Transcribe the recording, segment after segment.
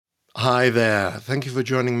Hi there. Thank you for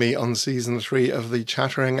joining me on season 3 of the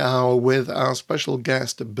Chattering Hour with our special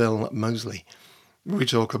guest, Bill Moseley. We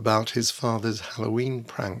talk about his father's Halloween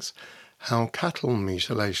pranks, how cattle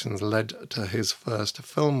mutilations led to his first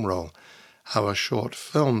film role, how a short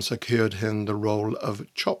film secured him the role of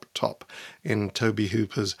Chop Top in Toby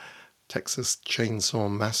Hooper's Texas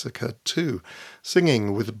Chainsaw Massacre 2,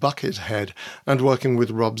 singing with Buckethead, and working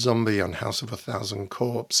with Rob Zombie on House of a Thousand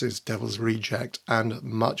Corpses, Devil's Reject, and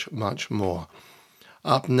much, much more.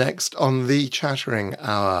 Up next on the Chattering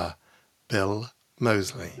Hour, Bill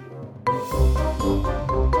Moseley.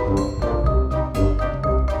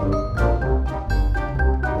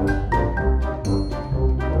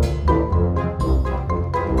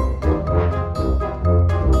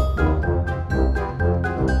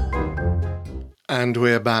 And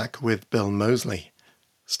we're back with Bill Moseley.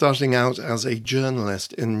 Starting out as a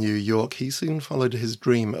journalist in New York, he soon followed his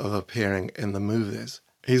dream of appearing in the movies.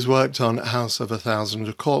 He's worked on House of a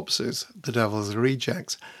Thousand Corpses, The Devil's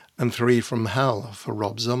Rejects, and Three from Hell for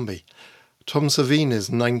Rob Zombie. Tom Savini's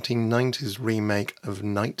 1990s remake of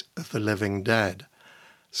Night of the Living Dead.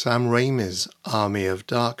 Sam Raimi's Army of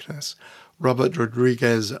Darkness, Robert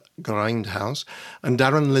Rodriguez's Grindhouse, and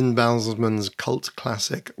Darren Lynn Bousman's cult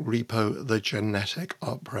classic Repo the Genetic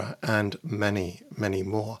Opera, and many, many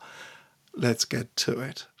more. Let's get to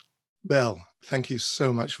it. Bill, thank you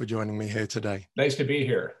so much for joining me here today. Nice to be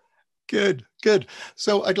here. Good, good.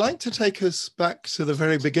 So I'd like to take us back to the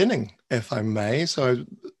very beginning, if I may. So I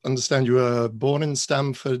understand you were born in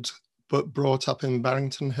Stamford, but brought up in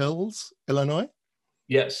Barrington Hills, Illinois?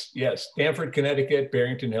 Yes. Stamford, Connecticut,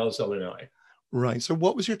 Barrington Hills, Illinois. Right. So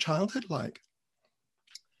what was your childhood like?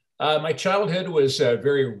 My childhood was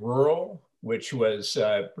very rural, which was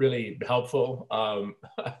really helpful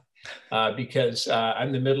because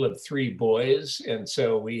I'm the middle of 3 boys. And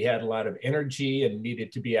so we had a lot of energy and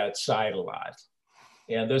needed to be outside a lot.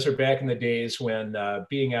 And those are back in the days when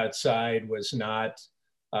being outside was not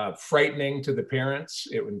frightening to the parents.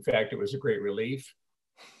 In fact, it was a great relief.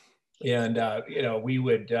 And, we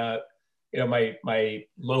would, my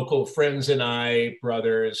local friends and I,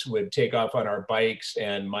 brothers, would take off on our bikes,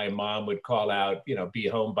 and my mom would call out, be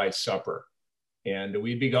home by supper. And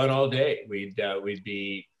we'd be gone all day. We'd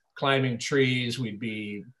be climbing trees. We'd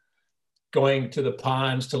be going to the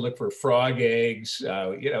ponds to look for frog eggs.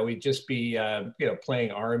 We'd just be, playing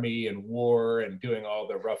army and war and doing all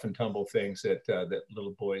the rough and tumble things that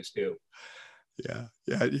little boys do. Yeah.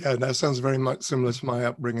 That sounds very much similar to my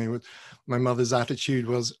upbringing. My mother's attitude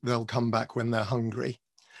was they'll come back when they're hungry.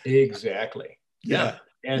 Exactly. Yeah.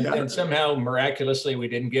 And somehow miraculously we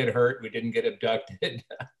didn't get hurt. We didn't get abducted.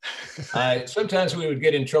 Sometimes we would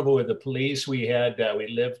get in trouble with the police. We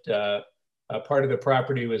lived, part of the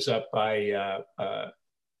property was up by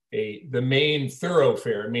the main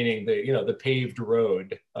thoroughfare, meaning the paved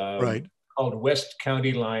road, right, called West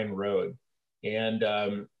County Line Road.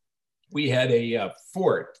 And we had a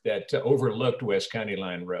fort that overlooked West County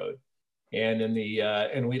Line Road, and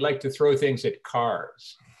and we like to throw things at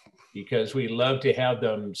cars because we love to have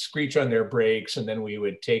them screech on their brakes, and then we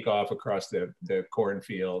would take off across the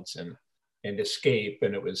cornfields and escape,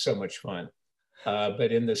 and it was so much fun.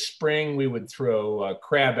 But in the spring we would throw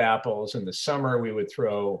crab apples. In the summer we would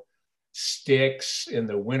throw sticks. In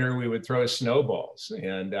the winter we would throw snowballs,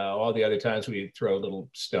 and all the other times we'd throw little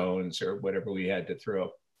stones or whatever we had to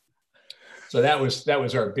throw. So that was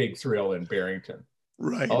our big thrill in Barrington.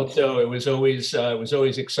 Right. Also, it was always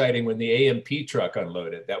exciting when the A&P truck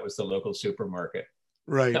unloaded. That was the local supermarket.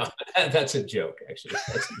 Right. No, that's a joke, actually.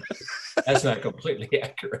 That's not completely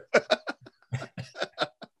accurate.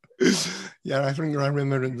 Yeah, I think I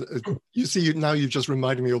remember. You see, now you've just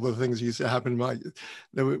reminded me of all the things used to happen.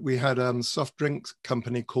 We had a soft drinks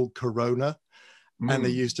company called Corona. And they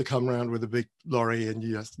used to come around with a big lorry, and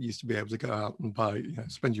you used to be able to go out and buy,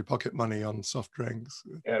 spend your pocket money on soft drinks.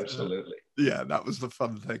 Absolutely. Yeah, that was the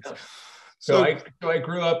fun thing. Yeah. So I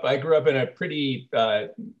grew up in a pretty,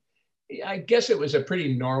 I guess it was a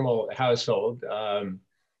pretty normal household.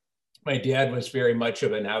 My dad was very much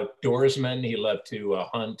of an outdoorsman. He loved to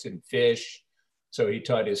hunt and fish. So he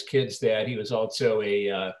taught his kids that. He was also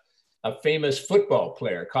a famous football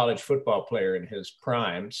player, college football player in his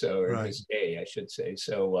prime, in his day, I should say.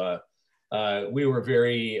 So we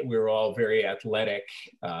were all very athletic.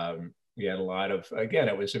 We had a lot of, again,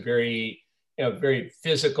 it was a very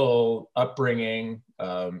physical upbringing.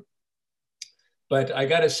 But I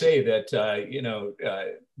got to say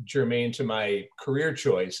that, germane to my career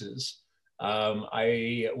choices,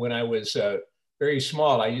 when I was very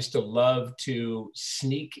small, I used to love to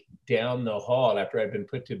sneak down the hall after I'd been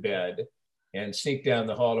put to bed and sneak down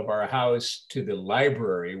the hall of our house to the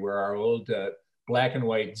library where our old black and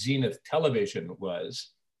white Zenith television was.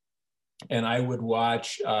 And I would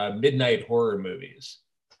watch midnight horror movies,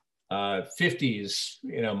 50s,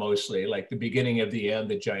 mostly, like The Beginning of the End,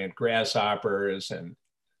 The Giant Grasshoppers, and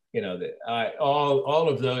all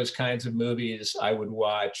of those kinds of movies I would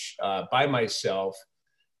watch by myself,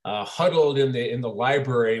 huddled in the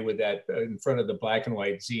library with that in front of the black and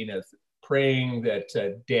white Zenith, praying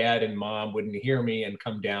that Dad and Mom wouldn't hear me and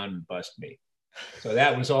come down and bust me. So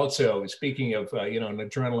that was also, speaking of an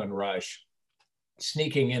adrenaline rush,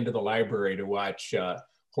 sneaking into the library to watch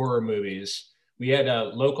horror movies. We had the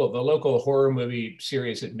local horror movie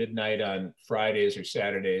series at midnight on Fridays or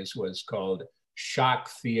Saturdays was called Shock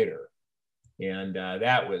Theater. And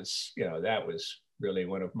that was really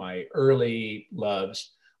one of my early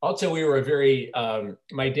loves. Also, we were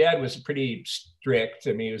my dad was pretty strict.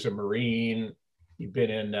 I mean, he was a Marine. He'd been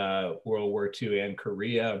in World War II and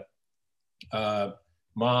Korea.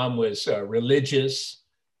 Mom was religious,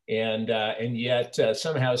 and yet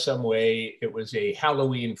somehow, some way, it was a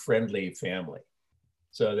Halloween-friendly family.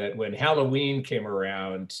 So that when Halloween came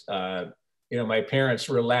around, my parents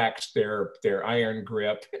relaxed their iron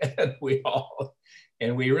grip,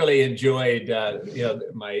 and we really enjoyed,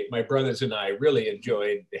 my brothers and I really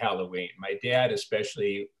enjoyed Halloween. My dad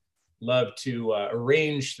especially loved to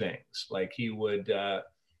arrange things. Like he would,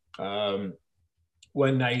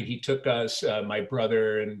 one night he took us, my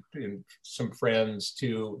brother and some friends,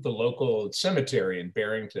 to the local cemetery in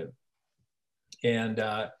Barrington. And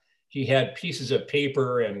he had pieces of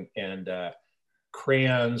paper and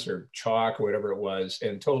crayons or chalk or whatever it was,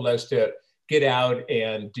 and told us to get out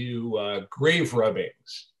and do grave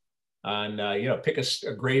rubbings on, pick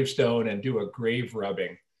a gravestone and do a grave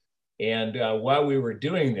rubbing. And while we were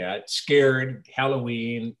doing that, scared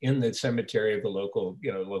Halloween in the cemetery of the local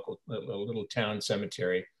little town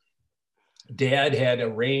cemetery, Dad had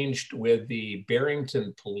arranged with the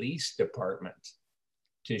Barrington Police Department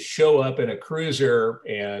to show up in a cruiser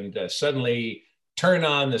and suddenly turn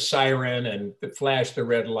on the siren and flash the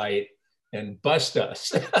red light and bust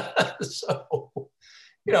us. So,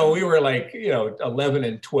 we were like, 11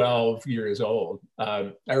 and 12 years old.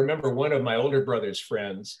 I remember one of my older brother's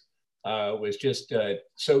friends was just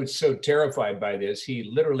so terrified by this. He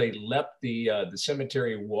literally leapt the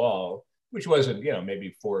cemetery wall, which wasn't,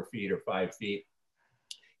 maybe 4 feet or 5 feet,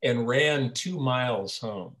 and ran 2 miles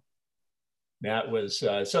home. That was,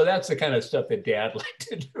 so that's the kind of stuff that Dad liked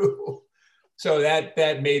to do. So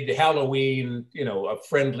that made Halloween, a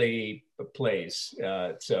friendly place.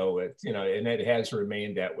 So it, and it has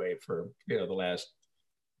remained that way for, the last,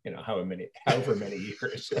 however many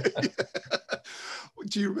years.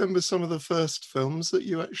 Do you remember some of the first films that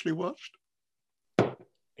you actually watched?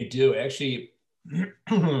 I do. Actually,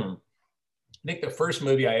 I think the first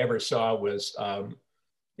movie I ever saw was,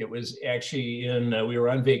 it was actually we were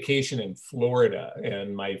on vacation in Florida,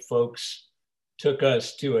 and my folks took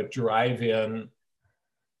us to a drive-in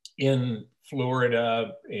in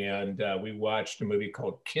Florida, and we watched a movie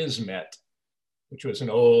called Kismet, which was an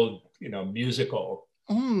old, musical.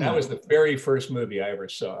 That was the very first movie I ever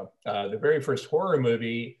saw. The very first horror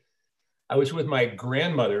movie, I was with my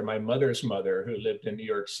grandmother, my mother's mother, who lived in New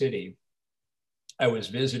York City. I was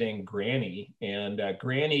visiting Granny, and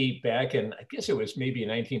Granny back in, I guess it was maybe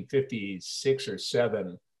 1956 or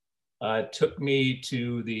 7, took me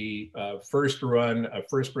to the first run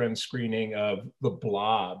screening of The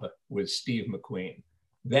Blob with Steve McQueen.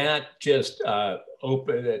 That just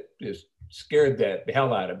just scared the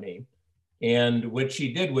hell out of me. And what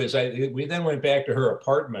she did was, we then went back to her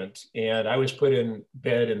apartment, and I was put in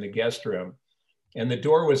bed in the guest room, and the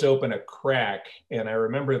door was open a crack. And I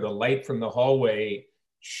remember the light from the hallway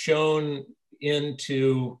shone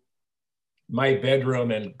into my bedroom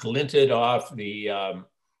and glinted off the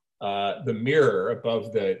mirror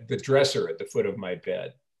above the dresser at the foot of my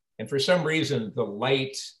bed. And for some reason, the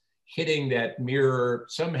light hitting that mirror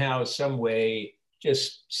somehow, some way,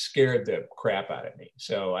 just scared the crap out of me.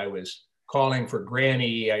 So I was calling for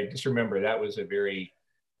Granny. I just remember that was a very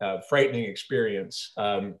frightening experience.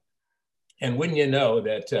 And wouldn't you know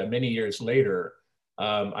that many years later,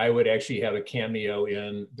 I would actually have a cameo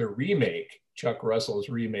in the remake, Chuck Russell's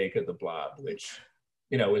remake of The Blob, which,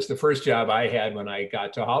 was the first job I had when I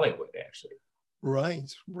got to Hollywood, actually.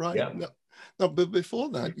 Right. Yeah. No, but before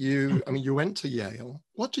that, you went to Yale.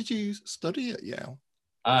 What did you study at Yale?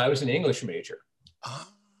 I was an English major.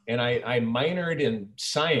 And I minored in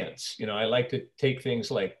science. I like to take things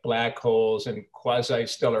like black holes and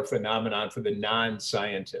quasi-stellar phenomenon for the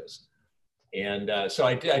non-scientist. And so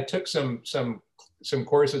I took some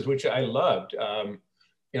courses which I loved.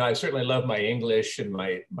 I certainly love my English and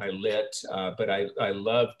my lit, but I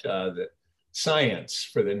loved the science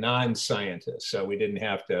for the non-scientists. So we didn't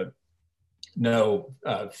have to know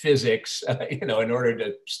physics, in order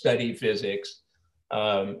to study physics.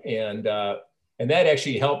 And that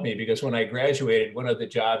actually helped me, because when I graduated, one of the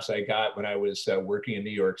jobs I got when I was working in New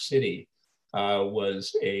York City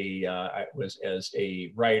was as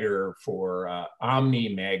a writer for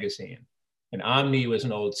Omni magazine. And Omni was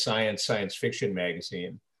an old science fiction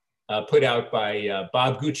magazine put out by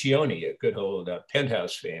Bob Guccione, a good old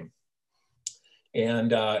Penthouse fame.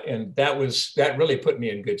 And that really put me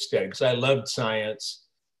in good stead, because I loved science,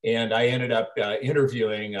 and I ended up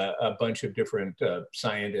interviewing a bunch of different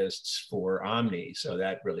scientists for Omni, so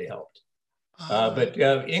that really helped. But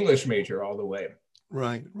English major all the way.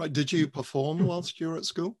 Right. Did you perform whilst you were at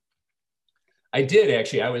school? I did,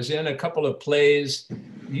 actually. I was in a couple of plays.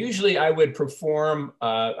 Usually I would perform,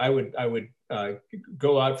 I would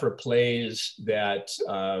go out for plays that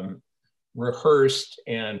rehearsed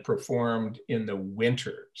and performed in the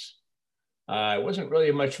winters. It wasn't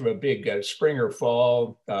really much of a big spring or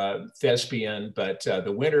fall thespian, but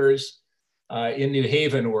the winters in New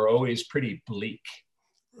Haven were always pretty bleak.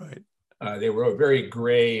 Right. They were very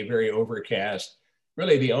gray, very overcast.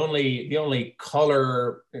 Really, the only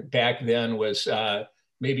color back then was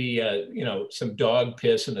maybe some dog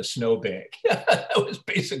piss in a snowbank. That was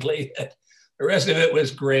basically it. The rest of it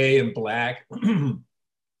was gray and black.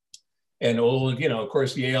 And old, of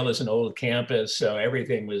course, Yale is an old campus, so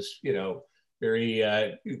everything was, very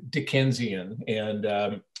Dickensian.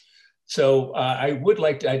 And so I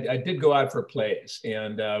did go out for plays.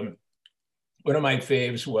 And one of my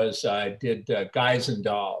faves was I did Guys and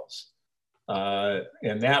Dolls.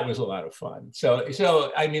 And that was a lot of fun. So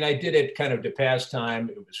I mean, I did it kind of to pass time.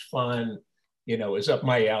 It was fun. It was up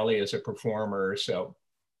my alley as a performer. So,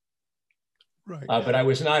 right. But I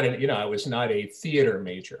was not a theater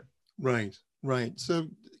major. Right. So,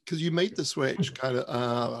 because you made the switch kind of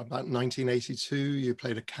about 1982, you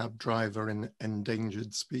played a cab driver in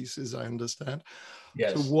Endangered Species, I understand.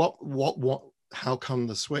 Yes. So how come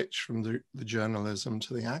the switch from the journalism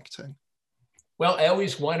to the acting? Well, I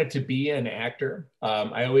always wanted to be an actor.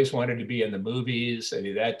 I always wanted to be in the movies. I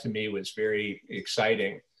mean, that to me was very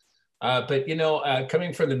exciting. But,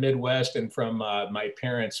 coming from the Midwest and from my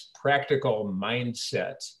parents' practical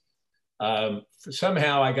mindset,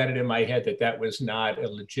 somehow I got it in my head that was not a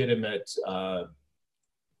legitimate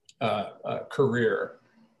career,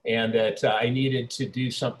 and that I needed to do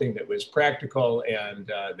something that was practical and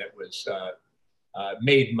that was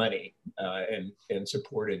made money and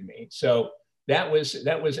supported me. So that was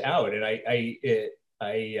out, and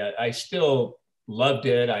I still loved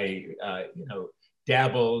it. I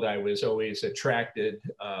dabbled. I was always attracted,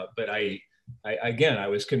 but I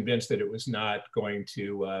was convinced that it was not going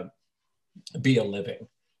to be a living.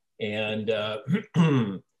 And I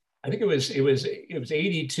think it was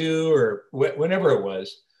 82 or whenever it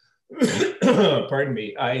was. Pardon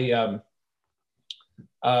me. I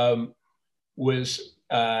was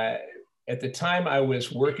at the time I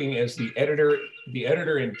was working as the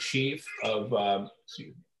editor-in-chief of.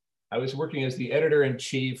 I was working as the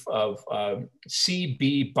editor-in-chief of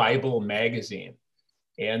CB Bible magazine,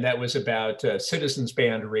 and that was about Citizens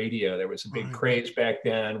Band radio. There was a big craze back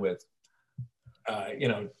then with,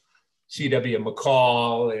 C.W.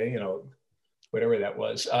 McCall, whatever that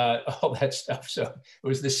was, all that stuff. So it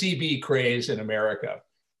was the CB craze in America,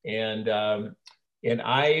 and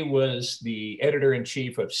I was the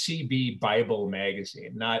editor-in-chief of CB Bible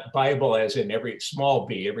magazine, not Bible as in every small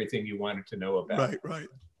B, everything you wanted to know about. Right.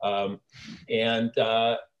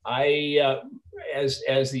 I,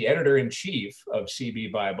 as the editor-in-chief of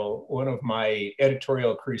CB Bible, one of my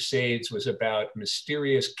editorial crusades was about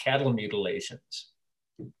mysterious cattle mutilations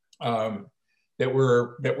that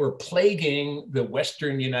were plaguing the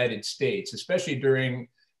Western United States, especially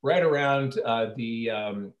right around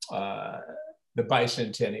the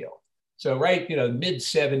bicentennial. So mid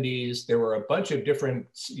 70s, there were a bunch of different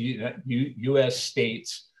U.S.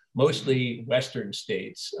 states, mostly Western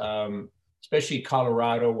states, especially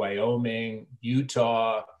Colorado, Wyoming,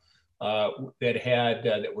 Utah,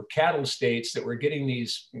 that were cattle states that were getting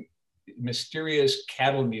these mysterious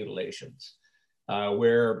cattle mutilations,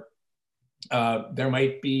 where there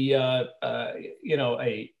might be, a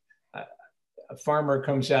farmer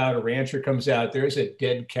comes out, a rancher comes out, there's a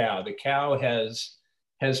dead cow. The cow has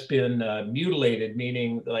been mutilated,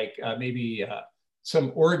 meaning like maybe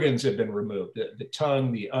some organs have been removed, the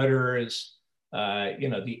tongue, the udders,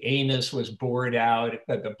 the anus was bored out,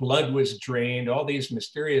 the blood was drained, all these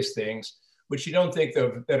mysterious things, which you don't think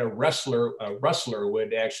that a rustler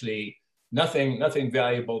would actually nothing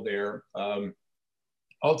valuable there.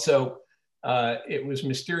 Also, it was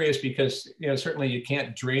mysterious because, certainly you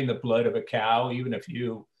can't drain the blood of a cow, even if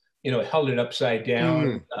you, held it upside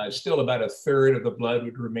down. Still about a third of the blood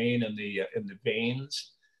would remain in the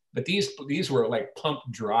veins. But these were like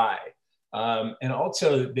pumped dry. And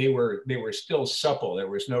also they were still supple. There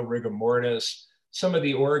was no rigor mortis. Some of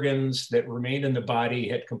the organs that remained in the body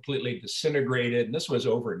had completely disintegrated, and this was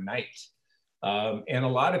overnight. And a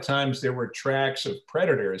lot of times there were tracks of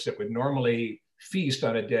predators that would normally feast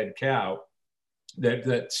on a dead cow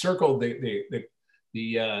that circled the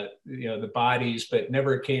bodies, but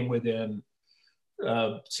never came within,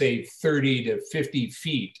 say, 30 to 50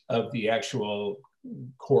 feet of the actual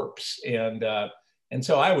corpse. And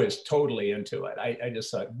so I was totally into it. I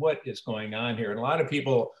just thought, what is going on here? And a lot of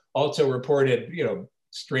people also reported,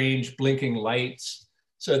 strange blinking lights.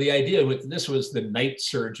 So the idea with this was the night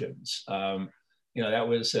surgeons. That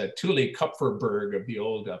was Thule Kupferberg of the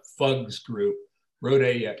old Fugs group wrote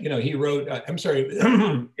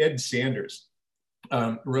Ed Sanders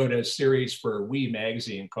wrote a series for We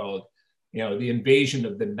magazine called, The Invasion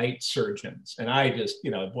of the Night Surgeons. And I just,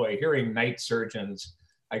 hearing night surgeons,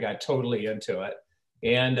 I got totally into it.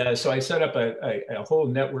 And so I set up a whole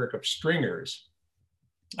network of stringers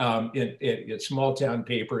in small town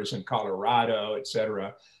papers in Colorado, et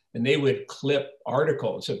cetera. And they would clip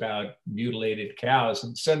articles about mutilated cows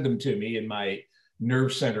and send them to me in my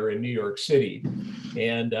nerve center in New York City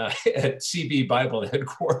and at CB Bible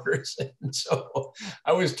headquarters. And so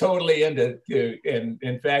I was totally into, and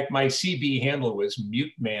in fact, my CB handle was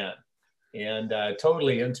Mute Man, and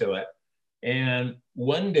totally into it. And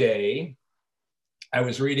one day I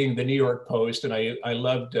was reading the New York Post, and I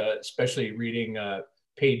loved especially reading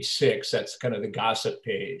page 6. That's kind of the gossip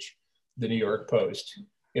page, the New York Post.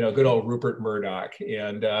 Good old Rupert Murdoch.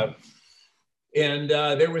 And there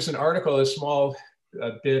was an article, a small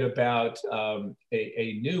bit about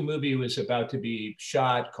a new movie was about to be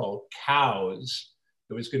shot called Cows.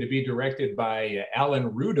 It was going to be directed by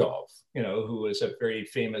Alan Rudolph, who was a very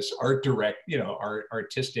famous artistic,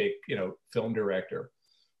 film director.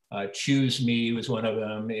 Choose Me was one of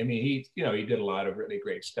them. I mean, he did a lot of really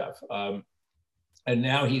great stuff. And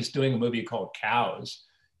now he's doing a movie called Cows.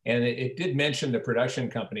 And it did mention the production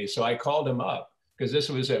company. So I called him up because this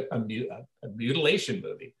was a mutilation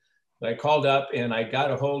movie. I called up and I got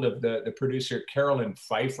a hold of the producer, Carolyn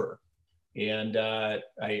Pfeiffer. And I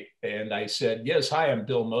said, yes, hi, I'm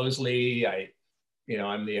Bill Moseley.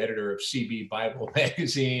 I'm the editor of CB Bible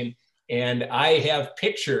magazine. And I have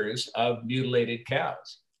pictures of mutilated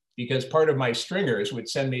cows because part of my stringers would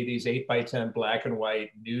send me these 8x10 black and white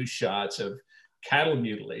news shots of cattle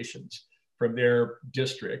mutilations from their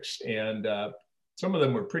districts. And some of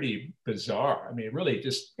them were pretty bizarre. I mean, really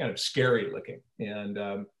just kind of scary looking.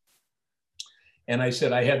 And I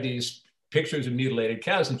said, I have these pictures of mutilated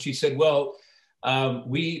cows. And she said, well,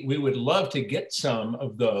 we would love to get some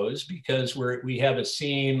of those because we have a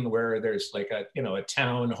scene where there's like a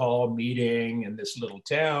town hall meeting in this little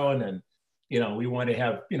town. And, we want to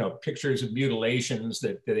have, pictures of mutilations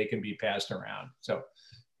that they can be passed around. So,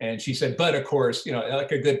 and she said, but of course,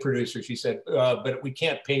 like a good producer, she said, but we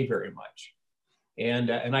can't pay very much.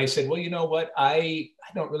 And I said, well, you know what? I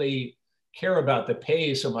don't really care about the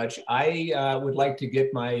pay so much. I would like to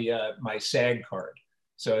get my my SAG card.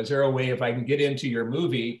 So is there a way if I can get into your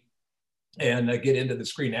movie and get into the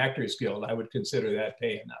Screen Actors Guild, I would consider that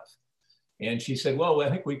pay enough. And she said, well, I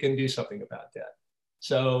think we can do something about that.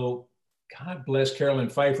 So God bless Carolyn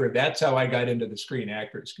Pfeiffer. That's how I got into the Screen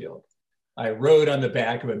Actors Guild. I rode on the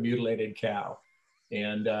back of a mutilated cow.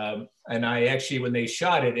 And I actually, when they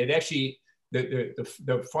shot it,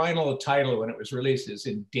 the final title when it was released is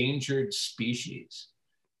Endangered Species.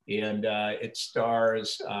 And it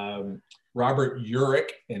stars Robert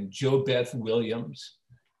Urich and Jo Beth Williams.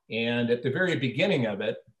 And at the very beginning of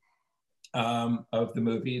it, of the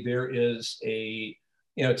movie, there is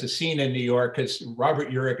it's a scene in New York because Robert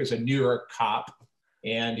Urich is a New York cop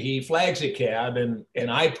and he flags a cab and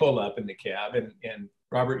I pull up in the cab and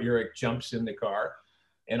Robert Urich jumps in the car.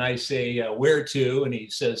 And I say, where to? And he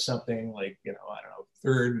says something like, I don't know,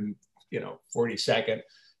 3rd and, 42nd.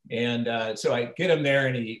 And so I get him there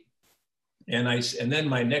and then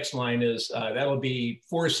my next line is, that'll be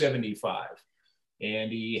 $4.75.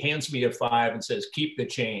 And he hands me a 5 and says, keep the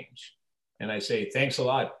change. And I say, thanks a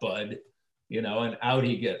lot, bud, and out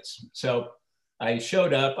he gets. So I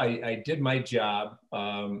showed up, I did my job.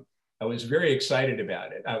 I was very excited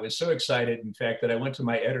about it. I was so excited, in fact, that I went to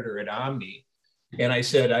my editor at Omni and I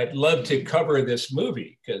said, I'd love to cover this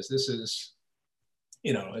movie because this is,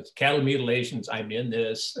 it's cattle mutilations. I'm in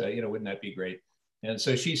this, wouldn't that be great? And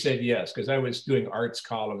so she said yes, because I was doing arts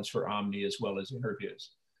columns for Omni as well as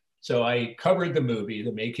interviews. So I covered the movie,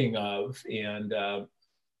 the making of, and I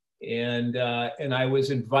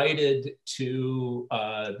was invited to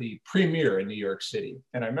the premiere in New York City.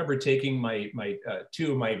 And I remember taking my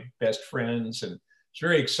two of my best friends, and I was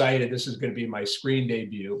very excited. This is going to be my screen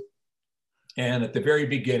debut. And at the very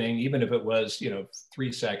beginning, even if it was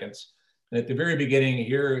 3 seconds, and at the very beginning,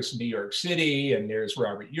 here's New York City, and there's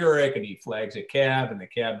Robert Urich, and he flags a cab, and the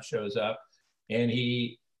cab shows up, and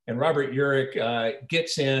Robert Urich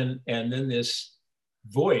gets in, and then this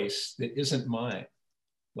voice that isn't mine,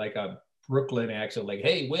 like a Brooklyn accent, like,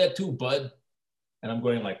 "Hey, where to, bud?" And I'm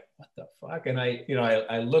going like, "What the fuck?" And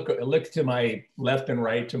I look to my left and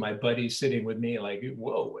right to my buddies sitting with me, like,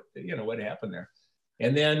 "Whoa, what happened there?"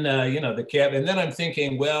 And then the cab, and then I'm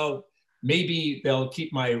thinking, well, maybe they'll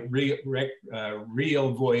keep my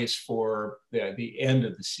real voice for the end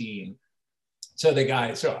of the scene. So the guy,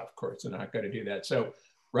 of course they're not going to do that. So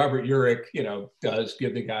Robert Urich, does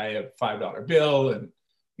give the guy a $5 bill, and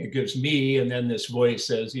it gives me, and then this voice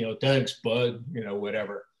says, "Thanks, bud,"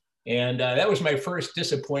 whatever. And that was my first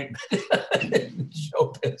disappointment in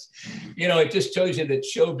showbiz. It just shows you that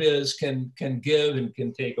showbiz can give and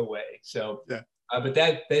can take away. So, yeah. But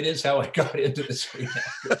that is how I got into the Screen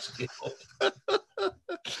Actors Guild.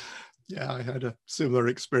 Yeah, I had a similar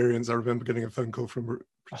experience. I remember getting a phone call from a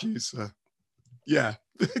producer. Yeah,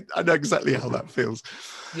 I know exactly how that feels.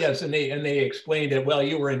 Yes, and they explained that, well,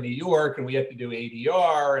 you were in New York and we have to do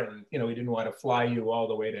ADR, and we didn't want to fly you all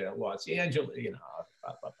the way to Los Angeles,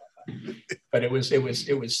 But it was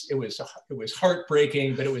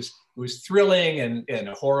heartbreaking, but it was thrilling and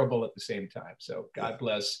horrible at the same time. So God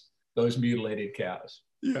bless those mutilated cows.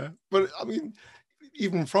 Yeah, but I mean,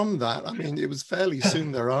 even from that, I mean, it was fairly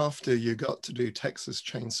soon thereafter you got to do Texas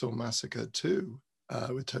Chainsaw Massacre 2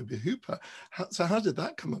 with Tobe Hooper. So how did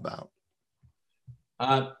that come about?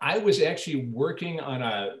 I was actually working on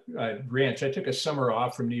a ranch. I took a summer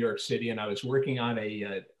off from New York City, and I was working on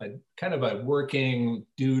a kind of a working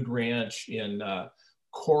dude ranch in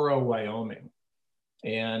Cora, Wyoming.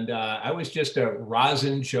 And I was just a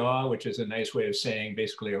rosin jaw, which is a nice way of saying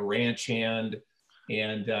basically a ranch hand.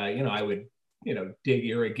 And, I would, dig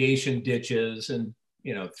irrigation ditches and,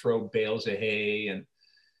 throw bales of hay and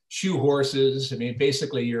shoe horses. I mean,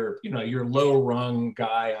 basically you're low rung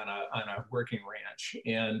guy on a working ranch.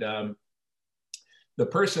 And the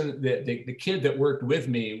person, the kid that worked with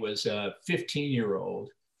me was a 15-year-old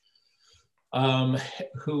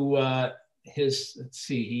who,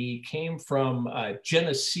 he came from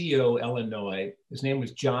Geneseo, Illinois. His name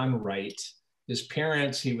was John Wright. His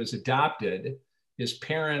parents, he was adopted. His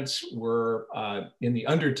parents were in the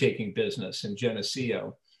undertaking business in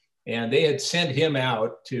Geneseo. And they had sent him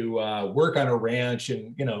out to work on a ranch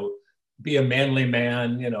and, be a manly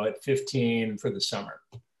man, at 15 for the summer.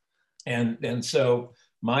 And so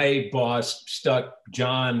my boss stuck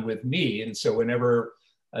John with me. And so whenever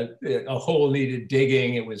a hole needed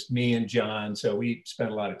digging, it was me and John. So we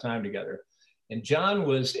spent a lot of time together. And John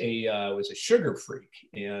was a sugar freak.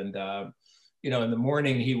 And, in the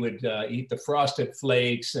morning he would eat the Frosted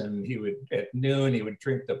Flakes, and at noon, he would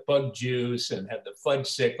drink the bug juice and have the fudge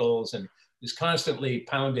sickles, and was constantly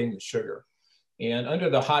pounding the sugar. And under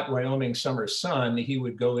the hot Wyoming summer sun, he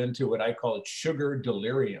would go into what I called sugar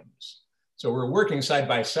deliriums. So we're working side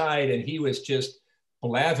by side, and he was just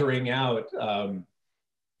blathering out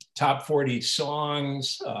top 40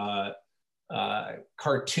 songs,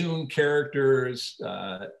 cartoon characters,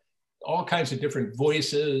 all kinds of different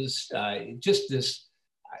voices, just this,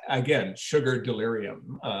 again, sugar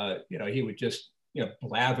delirium. He would just,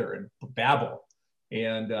 blather and babble.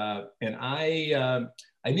 And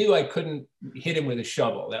I knew I couldn't hit him with a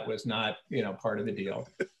shovel. That was not, part of the deal.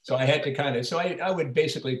 So I had to I would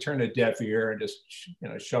basically turn a deaf ear and just,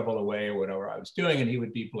 shovel away or whatever I was doing, and he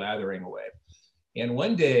would be blathering away. And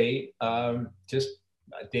one day, just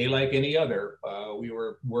a day like any other, we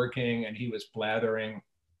were working and he was blathering,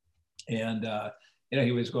 and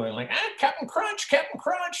he was going like, Captain Crunch,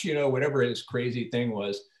 whatever his crazy thing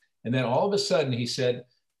was. And then all of a sudden he said,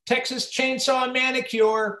 "Texas Chainsaw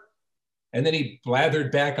Manicure." And then he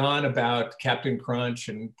blathered back on about Captain Crunch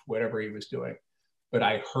and whatever he was doing. But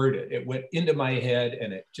I heard it. It went into my head,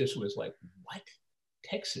 and it just was like, what?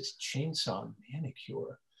 Texas Chainsaw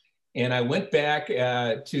Manicure. And I went back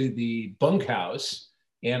to the bunkhouse,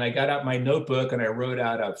 and I got out my notebook and I wrote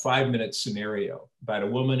out a 5-minute scenario about a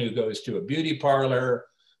woman who goes to a beauty parlor,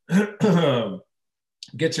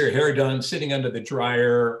 gets her hair done, sitting under the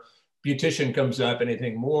dryer. Beautician comes up,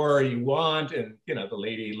 "Anything more you want?" And, the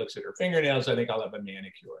lady looks at her fingernails. "I think I'll have a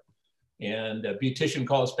manicure." And a beautician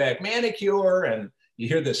calls back, manicure, and you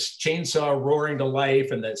hear this chainsaw roaring to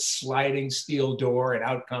life and the sliding steel door, and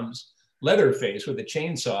out comes Leatherface with a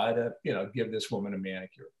chainsaw to, you know, give this woman a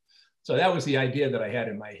manicure. So that was the idea that I had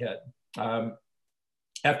in my head.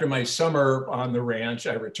 After my summer on the ranch,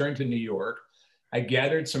 I returned to New York. I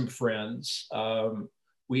gathered some friends.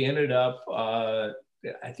 We ended up, I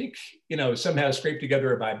think, you know, somehow scraped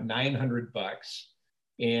together about $900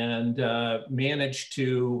 and managed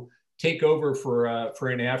to take over for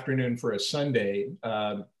an afternoon for a Sunday.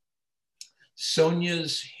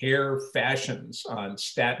 Sonia's Hair Fashions on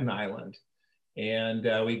Staten Island.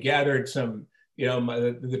 And we gathered some, you know,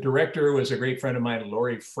 the director was a great friend of mine,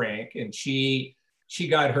 Lori Frank, and she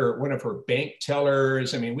got one of her bank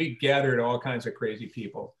tellers. I mean, we gathered all kinds of crazy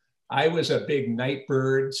people. I was a big night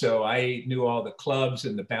bird, so I knew all the clubs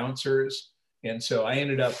and the bouncers. And so I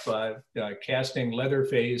ended up casting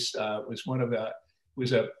Leatherface.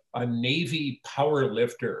 Was a Navy power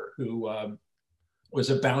lifter who was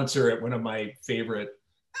a bouncer at one of my favorite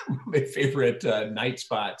night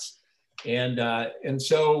spots. And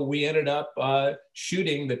so we ended up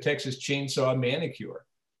shooting the Texas Chainsaw Massacre.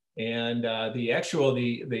 And the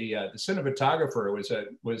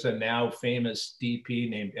cinematographer was a now famous DP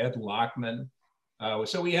named Ed Lockman.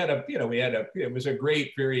 So it was a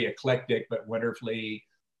great, very eclectic, but wonderfully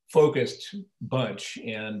focused bunch.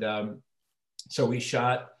 And so we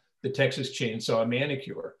shot the Texas Chainsaw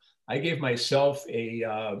Massacre. I gave myself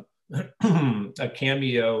a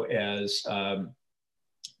cameo as the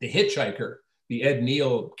hitchhiker, the Ed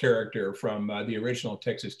Neal character from the original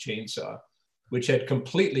Texas Chainsaw, which had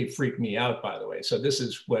completely freaked me out, by the way. So this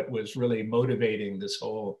is what was really motivating this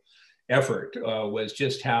whole effort, was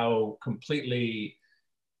just how completely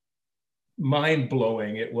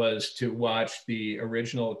mind-blowing it was to watch the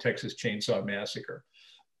original Texas Chainsaw Massacre.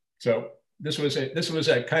 So this was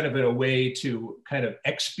a kind of a way to kind of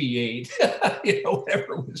expiate, you know,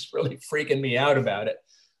 whatever was really freaking me out about it.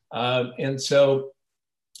 And so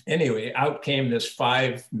anyway, out came this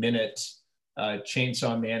 5-minute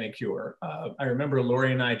Chainsaw Massacre. I remember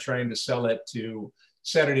Lori and I trying to sell it to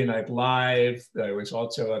Saturday Night Live. There was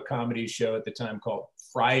also a comedy show at the time called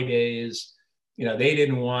Fridays. You know, they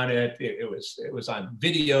didn't want it. It was on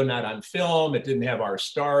video, not on film. It didn't have our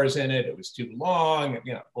stars in it. It was too long,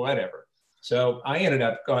 you know, whatever. So I ended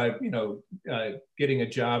up, getting a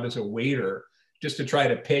job as a waiter just to try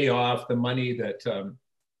to pay off the money that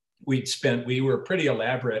we'd spent. We were pretty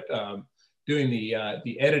elaborate doing the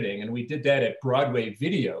editing, and we did that at Broadway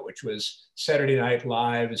Video, which was Saturday Night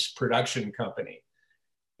Live's production company.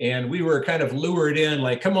 And we were kind of lured in,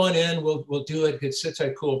 like, come on in, we'll do it. It's such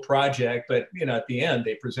a cool project. But, you know, at the end,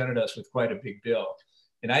 they presented us with quite a big bill.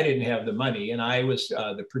 And I didn't have the money. And I was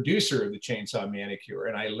the producer of the Chainsaw Massacre.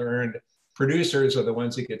 And I learned producers are the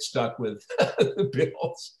ones that get stuck with the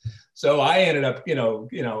bills. So I ended up,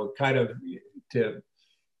 kind of to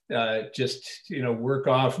work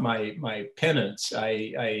off my penance.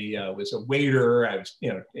 I was a waiter. I was,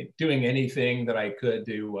 doing anything that I could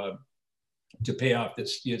to pay off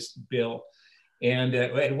this bill. And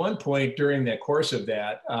at one point during the course of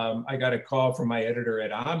that, I got a call from my editor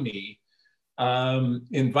at Omni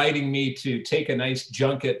inviting me to take a nice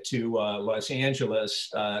junket to Los Angeles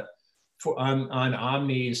on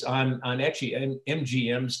Omni's, on actually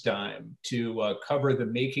MGM's dime to cover the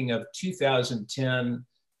making of 2010,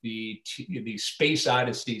 the Space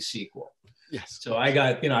Odyssey sequel. Yes. So I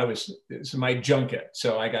got, it's my junket.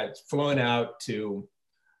 So I got flown out to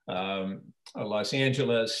Los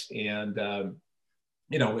Angeles and,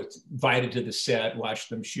 was invited to the set,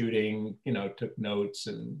 watched them shooting, took notes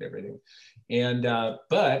and everything. And,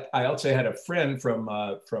 but I also had a friend from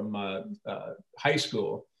high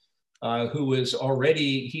school who was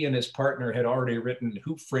already, he and his partner had already written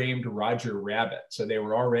Who Framed Roger Rabbit. So they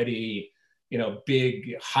were already,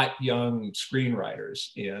 big, hot, young screenwriters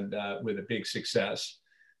and with a big success.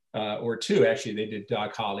 Or two, actually, they did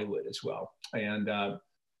Doc Hollywood as well. And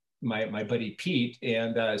my buddy Pete.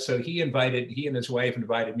 And so he and his wife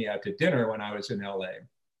invited me out to dinner when I was in LA.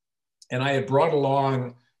 And I had brought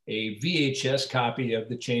along a VHS copy of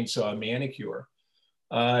the Chainsaw Massacre.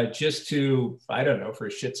 Just to, I don't know, for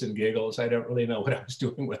shits and giggles. I don't really know what I was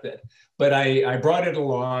doing with it, but I brought it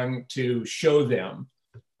along to show them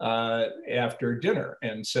after dinner.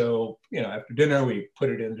 And so, after dinner, we put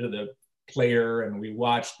it into the player and we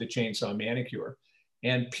watched the Chainsaw Massacre.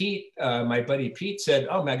 And Pete, my buddy Pete said,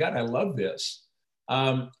 "Oh my God, I love this."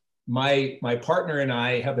 My partner and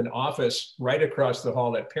I have an office right across the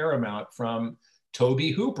hall at Paramount from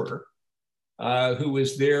Tobe Hooper, who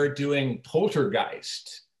was there doing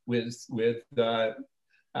Poltergeist with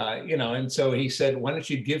and so he said, why don't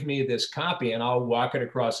you give me this copy and I'll walk it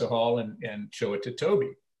across the hall and show it to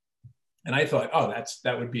Toby. And I thought, oh,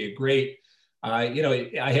 that would be a great, I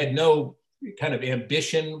had no kind of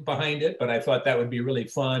ambition behind it, but I thought that would be really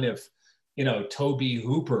fun if, Toby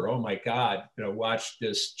Hooper, oh my God, watched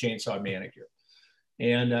this Chainsaw Manicure.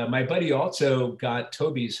 And my buddy also got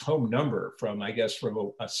Toby's home number from, I guess,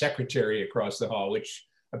 from a secretary across the hall, which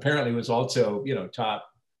apparently was also,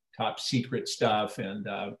 top secret stuff.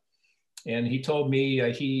 And he told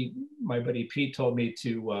me, my buddy Pete told me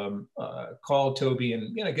to call Toby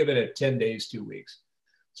and, give it a 10 days, 2 weeks.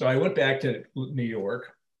 So I went back to New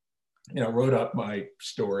York, wrote up my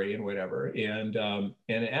story and whatever. And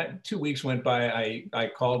at 2 weeks went by, I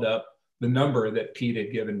called up the number that Pete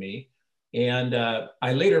had given me. And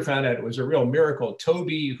I later found out it was a real miracle.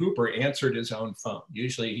 Toby Hooper answered his own phone.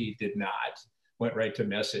 Usually he did not, went right to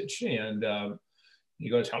message. And he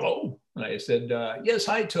goes, hello. And I said, yes,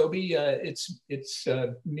 hi, Toby. It's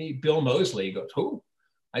me, Bill Moseley. He goes, who?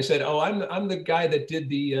 I said, oh, I'm the guy that did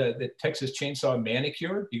the Texas Chainsaw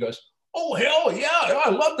Manicure. He goes, oh, hell yeah, I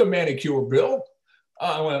love the manicure, Bill.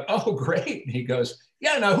 I went, oh, great. And he goes,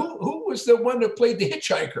 yeah, now who was the one that played the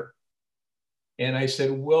hitchhiker? And I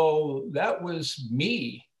said, well, that was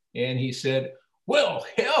me. And he said, well,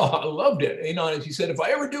 hell, I loved it. And he said, if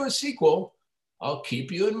I ever do a sequel, I'll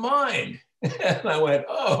keep you in mind. And I went,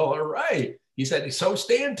 oh, all right. He said, so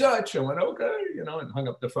stay in touch. I went, okay, and hung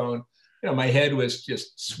up the phone. My head was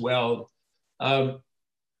just swelled.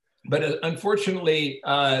 But unfortunately,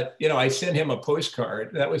 I sent him a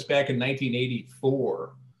postcard. That was back in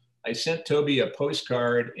 1984. I sent Toby a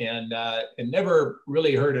postcard and never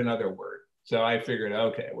really heard another word. So I figured,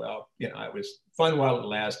 okay, well, it was fun while it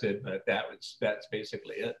lasted, but that's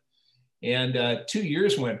basically it. And 2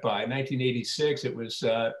 years went by. 1986, it was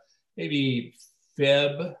maybe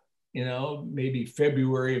maybe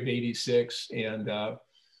February of 86. And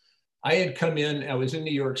I had come in, I was in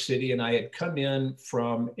New York City, and I had come in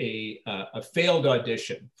from a failed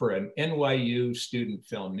audition for an NYU student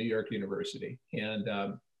film, New York University.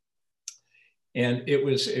 And it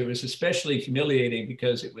was especially humiliating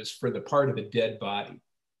because it was for the part of a dead body.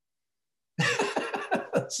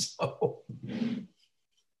 So,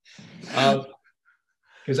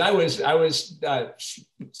 because I was a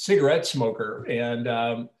cigarette smoker,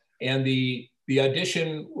 and the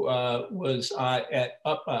audition was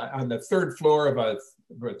up on the third floor of a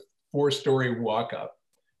 4-story walk up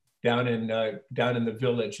down in the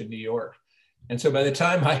Village in New York. And so by the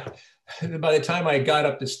time I got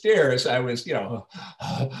up the stairs, I was,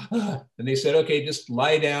 and they said, okay, just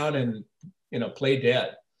lie down and, play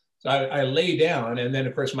dead. So I lay down, and then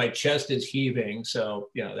of course my chest is heaving. So,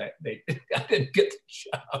 I didn't get the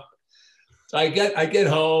job. So I get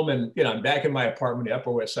home, and, I'm back in my apartment, the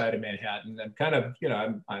Upper West Side of Manhattan. I'm kind of,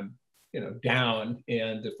 I'm down,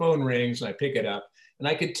 and the phone rings, and I pick it up. And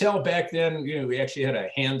I could tell back then, we actually had a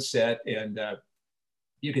handset, and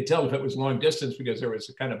you could tell if it was long distance because there was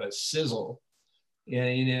a kind of a sizzle.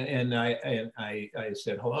 And I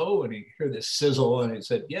said, hello, and he heard this sizzle, and he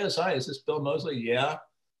said, yes, hi, is this Bill Moseley? Yeah.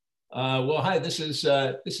 Well, hi, this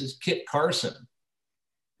is Kit Carson.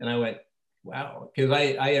 And I went, wow, because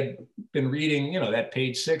I had been reading, that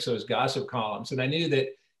page 6, those gossip columns, and I knew that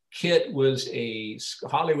Kit was a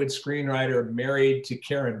Hollywood screenwriter married to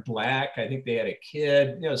Karen Black. I think they had a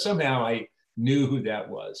kid. Somehow I knew who that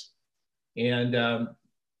was. And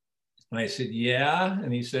I said, yeah.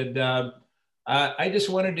 And he said, I just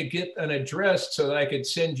wanted to get an address so that I could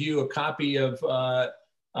send you a copy of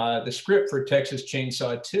the script for Texas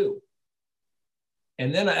Chainsaw 2.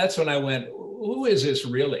 And then that's when I went, who is this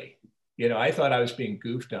really? I thought I was being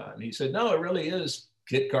goofed on. He said, no, it really is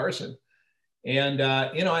Kit Carson. And,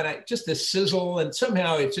 and I just the sizzle, and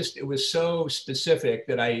somehow it was so specific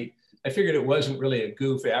that I figured it wasn't really a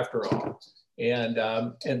goof after all.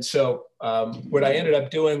 And so what I ended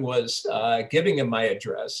up doing was giving him my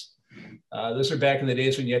address. Those are back in the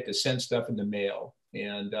days when you had to send stuff in the mail.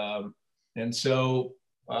 And so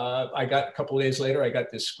I got a couple of days later, I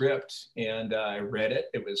got this script, and I read it.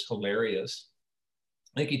 It was hilarious.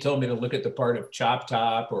 I think he told me to look at the part of Chop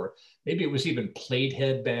Top, or maybe it was even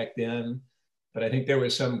Platehead back then. But I think there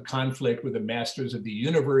was some conflict with the Masters of the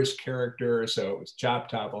Universe character. So it was Chop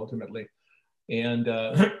Top ultimately. And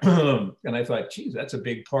and I thought, geez, that's a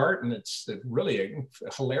big part. And it's really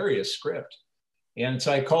a hilarious script. And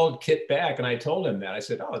so I called Kit back, and I told him that. I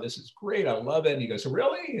said, oh, this is great. I love it. And he goes,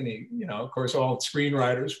 really? And he, of course, all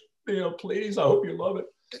screenwriters, please, I hope you love it.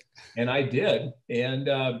 And I did.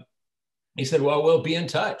 And he said, well, we'll be in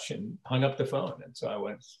touch, and hung up the phone. And so I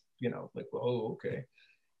went, like, well, okay.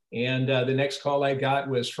 And the next call I got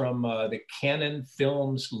was from the Canon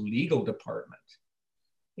Films legal department.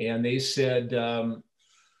 And they said,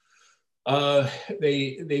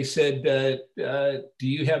 they said, do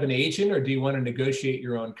you have an agent, or do you want to negotiate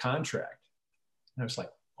your own contract? And I was like,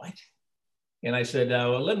 what? And I said,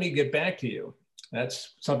 well, let me get back to you.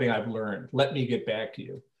 That's something I've learned. Let me get back to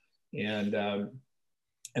you. And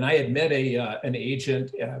I had met an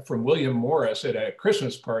agent from William Morris at a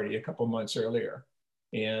Christmas party a couple months earlier.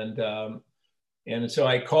 And so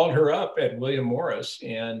I called her up at William Morris,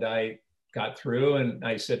 and I got through, and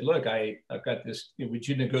I said, look, I've got this, would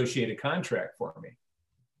you negotiate a contract for me?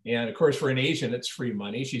 And of course, for an agent, it's free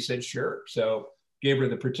money. She said, sure. So gave her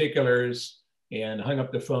the particulars and hung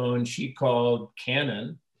up the phone. She called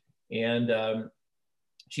Canon, and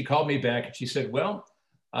she called me back, and she said, well,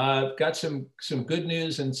 I've got some good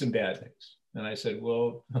news and some bad news. And I said,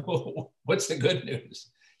 well, what's the good news?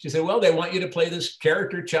 She said, well, they want you to play this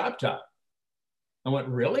character Chop Top. I went,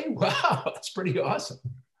 really? Wow, that's pretty awesome.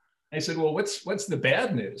 I said, well, what's the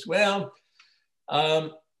bad news? Well,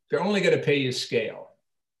 they're only going to pay you scale.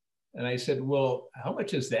 And I said, well, how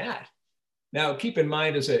much is that? Now, keep in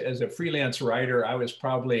mind, as a freelance writer, I was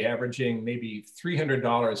probably averaging maybe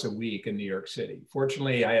 $300 a week in New York City.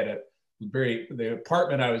 Fortunately, I had the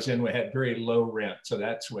apartment I was in had very low rent. So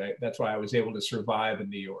that's why I was able to survive in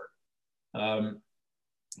New York.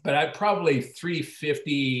 But I probably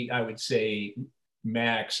 $350, I would say,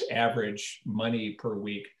 max average money per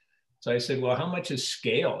week. So I said, well, how much is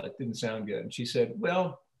scale? It didn't sound good. And she said,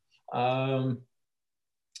 well, I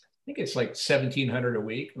think it's like $1,700 a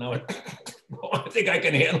week. And I went, well, I think I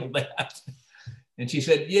can handle that. And she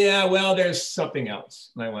said, yeah, well, there's something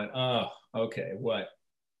else. And I went, oh, okay, what?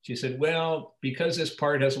 She said, well, because this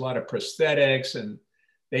part has a lot of prosthetics, and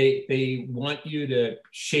they want you to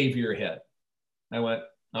shave your head. I went,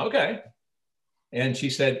 okay. And she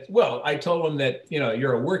said, well, I told them that,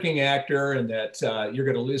 you're a working actor and that you're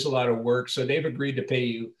going to lose a lot of work. So they've agreed to pay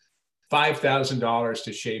you $5,000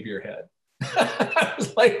 to shave your head. I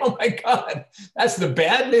was like, oh my God, that's the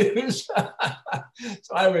bad news.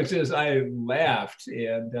 So I laughed.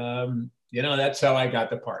 And, that's how I got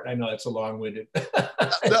the part. I know it's a long-winded.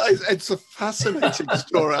 It's a fascinating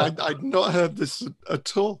story. I'd not heard this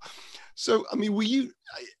at all. So, I mean,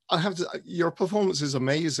 your performance is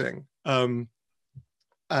amazing.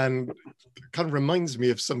 And kind of reminds me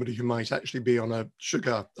of somebody who might actually be on a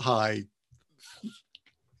sugar high.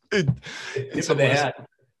 Tip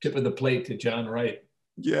of the plate to John Wright.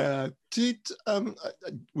 Yeah.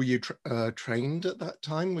 Were you trained at that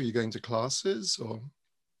time? Were you going to classes, or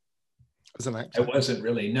as an actor? I wasn't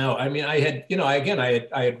really. No, I mean, I had, I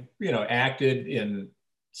had acted in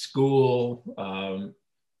school.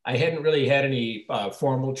 I hadn't really had any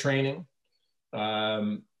formal training.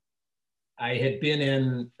 I had been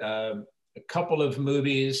in a couple of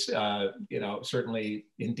movies, certainly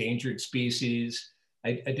Endangered Species.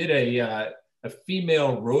 I did a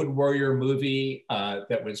female road warrior movie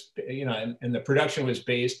that was, and the production was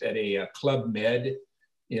based at a Club Med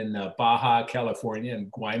in Baja, California,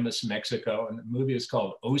 and Guaymas, Mexico. And the movie is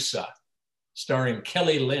called Osa, starring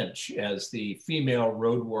Kelly Lynch as the female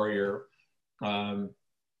road warrior.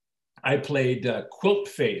 I played Quilt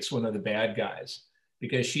Face, one of the bad guys,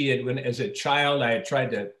 because she had, as a child, I had tried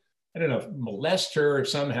to, molest her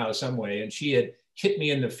somehow, some way, and she had hit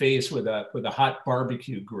me in the face with a hot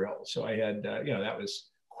barbecue grill. So I had, that was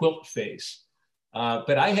Quilt Face.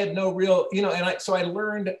 But I had no real, so I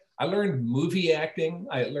learned movie acting.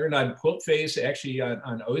 I learned on Quilt Face, actually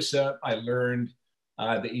on OSA. I learned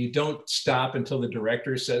that you don't stop until the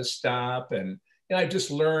director says stop, and I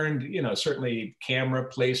just learned, certainly camera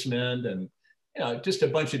placement and just a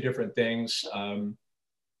bunch of different things.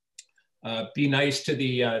 Be nice to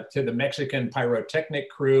the Mexican pyrotechnic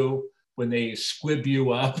crew when they squib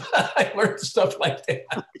you up. I learned stuff like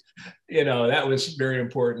that. That was very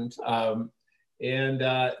important. So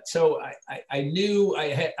I knew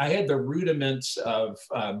I had the rudiments of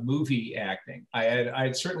movie acting. I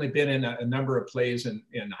had certainly been in a number of plays in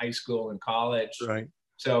high school and college. Right.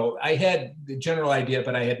 So I had the general idea,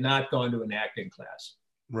 but I had not gone to an acting class.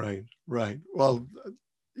 Right. Well,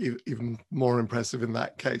 even more impressive in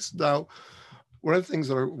that case. Now, one of the things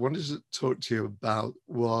that I wanted to talk to you about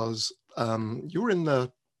was you were in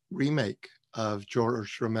the remake of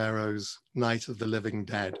George Romero's Night of the Living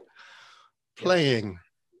Dead, playing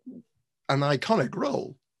an iconic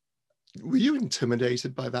role. Were you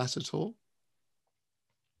intimidated by that at all?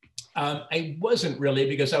 I wasn't really,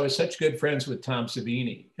 because I was such good friends with Tom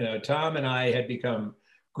Savini. Tom and I had become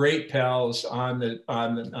great pals on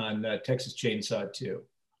Texas Chainsaw 2.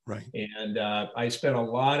 Right. And I spent a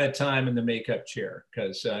lot of time in the makeup chair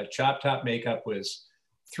because Chop Top makeup was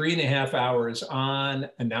 3.5 hours on,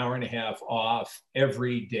 an hour and a half off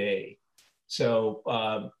every day.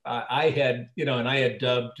 So I had, you know, and I had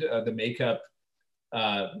dubbed the makeup,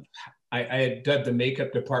 I had dubbed the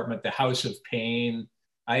makeup department the House of Pain.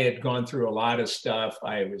 I had gone through a lot of stuff.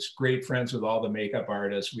 I was great friends with all the makeup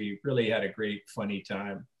artists. We really had a great, funny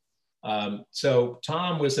time. So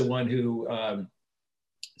Tom was the one who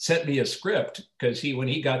sent me a script because when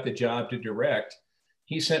he got the job to direct,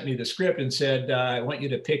 he sent me the script and said, I want you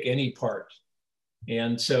to pick any part.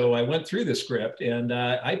 And so I went through the script and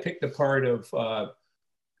I picked the part of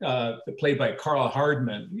played by Carl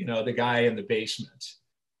Hardman, you know, the guy in the basement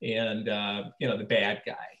and, you know, the bad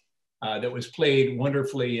guy that was played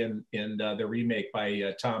wonderfully in the remake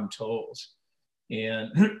by Tom Tolles.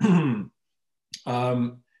 And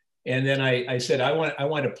and then I said, I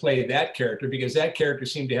want to play that character because that character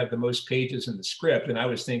seemed to have the most pages in the script. And I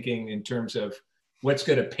was thinking in terms of what's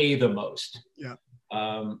going to pay the most. Yeah.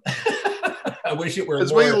 I wish it were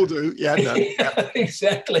as more. we all do. Yeah, no. Yeah.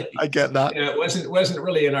 Exactly. I get that. You know, it wasn't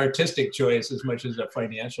really an artistic choice as much as a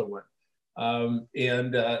financial one.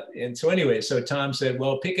 And so anyway, so Tom said,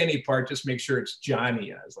 well, pick any part, just make sure it's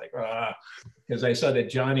Johnny. I was like, because I saw that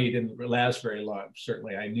Johnny didn't last very long.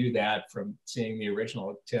 Certainly, I knew that from seeing the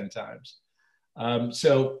original 10 times.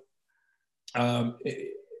 So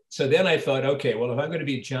then I thought, okay, well, if I'm going to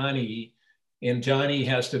be Johnny, and Johnny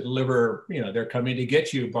has to deliver, you know, they're coming to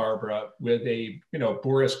get you, Barbara, with a, you know,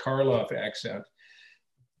 Boris Karloff accent.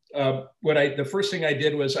 The first thing I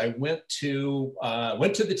did was I went to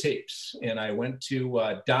the tapes and I went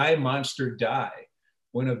to Die Monster Die,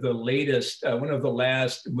 one of the last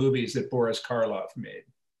movies that Boris Karloff made.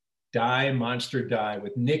 Die Monster Die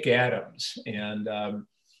with Nick Adams, and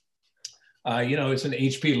you know, it's an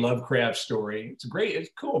H.P. Lovecraft story. It's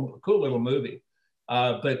cool little movie.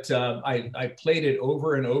 But I played it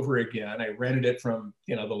over and over again. I rented it from,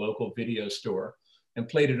 you know, the local video store and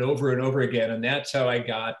played it over and over again. And that's how I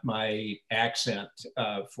got my accent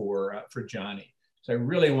for Johnny. So I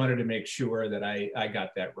really wanted to make sure that I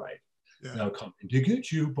got that right. Yeah. Now coming to get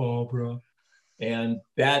you, Barbara. And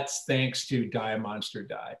that's thanks to Die Monster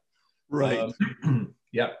Die. Right.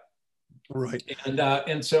 Yep. Right.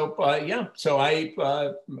 And so yeah, so I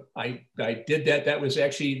did that. That was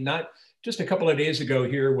actually not just a couple of days ago.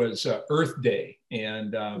 Here was Earth Day,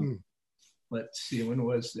 and let's see, when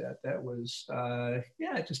was that? That was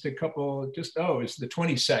just it was the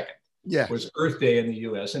 22nd. Yeah, was Earth Day in the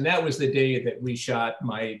U.S., and that was the day that we shot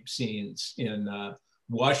my scenes in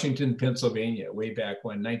Washington, Pennsylvania, way back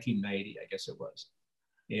when, 1990, I guess it was.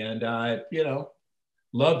 And you know,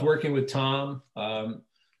 loved working with Tom.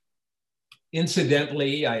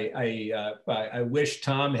 Incidentally, I wish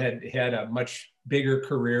Tom had a much bigger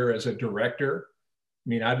career as a director. I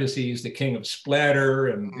mean, obviously he's the king of splatter,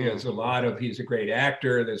 and there's he's a great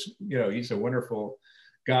actor. He's a wonderful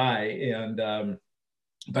guy, and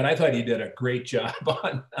but I thought he did a great job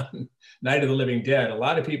on Night of the Living Dead. A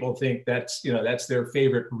lot of people think that's their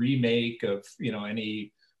favorite remake of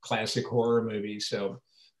any classic horror movie. So,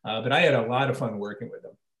 but I had a lot of fun working with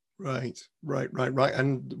him. Right,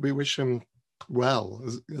 and we wish him well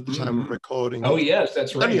at the time of recording. Oh yes,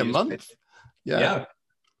 that's right. Only a month. Yeah.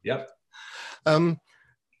 Yep.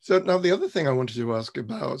 So now the other thing I wanted to ask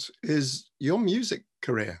about is your music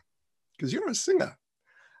career, because you're a singer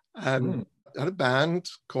and had a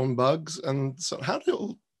band, Corn Bugs, and so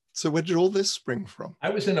where did all this spring from?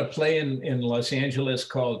 I was in a play in Los Angeles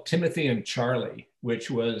called Timothy and Charlie,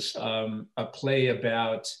 which was a play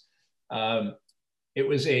about. It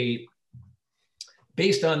was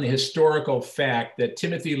based on the historical fact that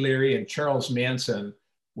Timothy Leary and Charles Manson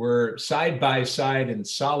were side by side in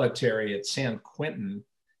solitary at San Quentin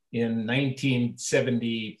in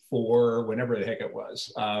 1974, whenever the heck it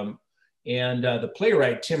was. And the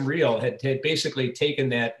playwright, Tim Reel, had basically taken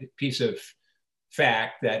that piece of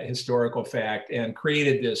fact, that historical fact, and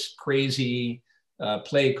created this crazy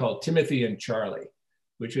play called Timothy and Charlie,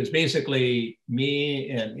 which was basically me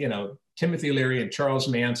and, Timothy Leary and Charles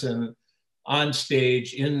Manson on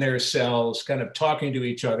stage in their cells, kind of talking to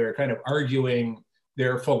each other, kind of arguing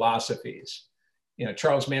their philosophies.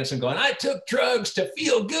 Charles Manson going, "I took drugs to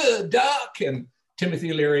feel good, Doc," and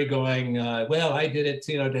Timothy Leary going, "Well, I did it,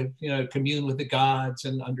 to commune with the gods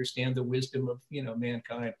and understand the wisdom of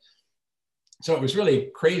mankind." So it was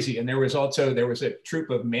really crazy. And there was a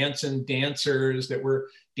troupe of Manson dancers that were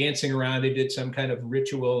dancing around. They did some kind of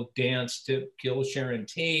ritual dance to kill Sharon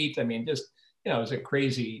Tate. I mean, just it was a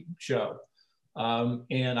crazy show.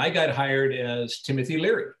 And I got hired as Timothy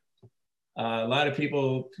Leary. A lot of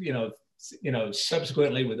people,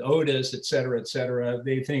 subsequently with Otis, et cetera,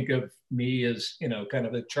 they think of me as, kind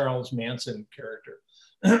of a Charles Manson character.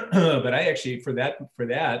 But I actually, for that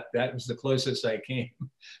was the closest I came.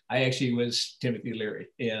 I actually was Timothy Leary.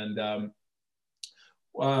 And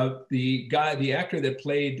the actor that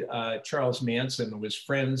played Charles Manson was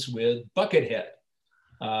friends with Buckethead,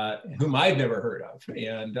 whom I'd never heard of.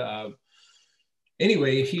 And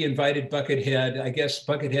anyway, he invited Buckethead. I guess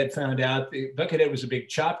Buckethead found out Buckethead was a big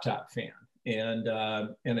Chop Top fan and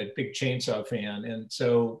a big Chainsaw fan. And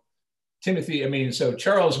so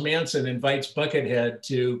Charles Manson invites Buckethead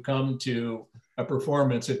to come to a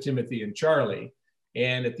performance of Timothy and Charlie.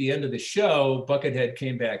 And at the end of the show, Buckethead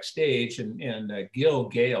came backstage and Gil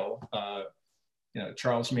Gale,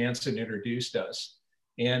 Charles Manson introduced us.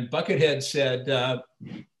 And Buckethead said that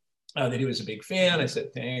he was a big fan. I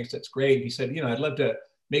said, thanks, that's great. He said, I'd love to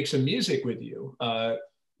make some music with you. I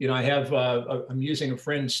have, I'm using a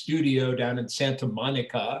friend's studio down in Santa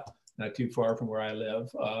Monica, not too far from where I live.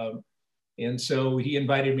 And so he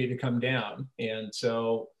invited me to come down. And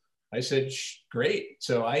so I said, great.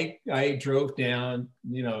 So I drove down,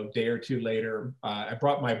 a day or two later. I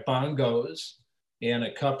brought my bongos and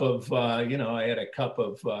a cup of, I had a cup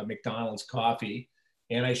of McDonald's coffee.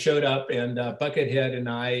 And I showed up and Buckethead and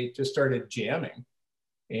I just started jamming.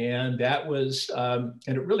 And that was, and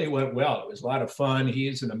it really went well. It was a lot of fun.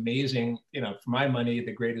 He's an amazing, for my money,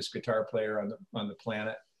 the greatest guitar player on the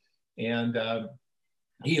planet. And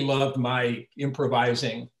he loved my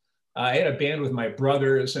improvising. I had a band with my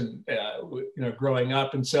brothers and, growing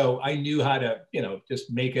up. And so I knew how to,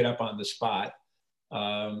 just make it up on the spot.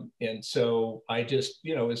 And so I just,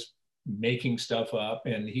 was making stuff up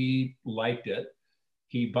and he liked it.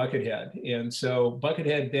 Buckethead. And so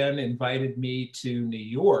Buckethead then invited me to New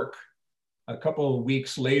York a couple of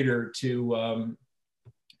weeks later to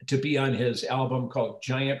be on his album called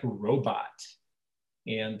Giant Robot.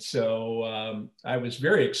 And so I was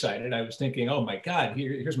very excited. I was thinking, oh my God,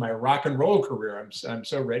 here's my rock and roll career. I'm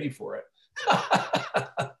so ready for it.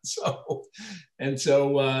 So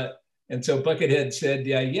Buckethead said,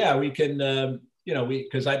 yeah, we can,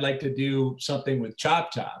 because I'd like to do something with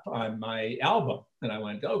Chop Top on my album. And I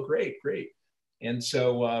went, oh, great. And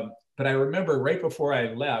so, but I remember right before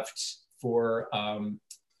I left for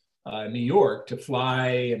New York to fly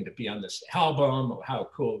and to be on this album, oh, how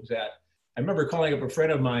cool was that? I remember calling up a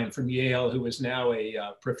friend of mine from Yale who is now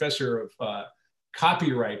a professor of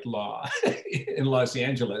copyright law in Los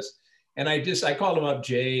Angeles. And I called him up,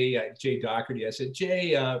 Jay Doherty. I said, Jay,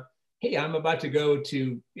 hey, I'm about to go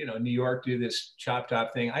to, New York, do this Chop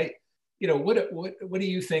Top thing. What do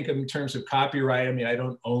you think in terms of copyright? I mean, I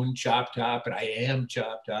don't own Chop Top, but I am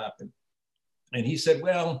Chop Top. And he said,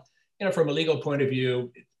 well, from a legal point of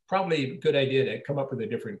view, it's probably a good idea to come up with a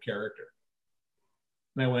different character.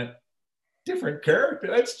 And I went, different character?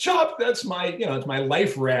 That's Chop. That's my, it's my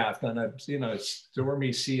life raft on a,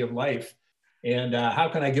 stormy sea of life. And how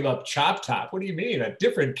can I give up Chop Top? What do you mean? A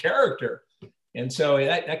different character? And so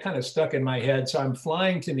that kind of stuck in my head. So I'm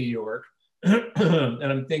flying to New York and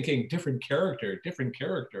I'm thinking different character.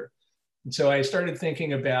 And so I started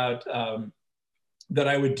thinking about that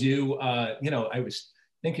I would do, I was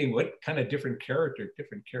thinking what kind of different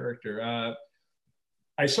character.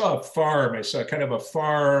 I saw a farm. I saw kind of a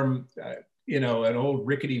farm, an old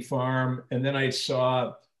rickety farm. And then I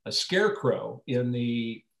saw a scarecrow in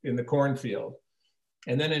the cornfield.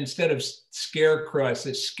 And then instead of scarecrow, I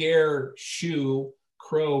said scare, shoe,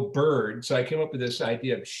 crow, bird. So I came up with this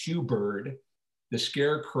idea of shoe bird, the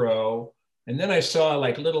scarecrow. And then I saw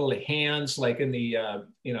like little hands, like in the,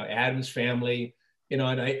 Addams Family, and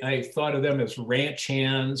I thought of them as ranch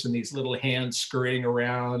hands and these little hands scurrying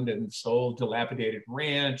around and this old dilapidated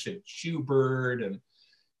ranch and shoe bird.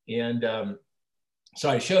 And so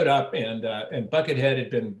I showed up and Buckethead had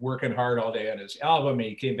been working hard all day on his album. And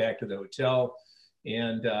he came back to the hotel.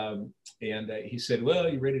 And he said, well,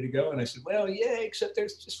 you ready to go? And I said, well, yeah, except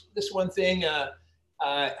there's just this one thing.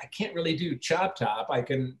 I can't really do Chop Top. I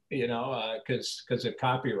can, because of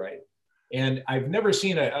copyright. And I've never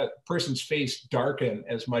seen a person's face darken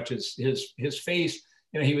as much as his face.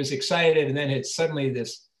 He was excited, and then suddenly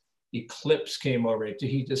this eclipse came over it.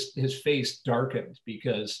 His face darkened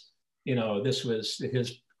because, this was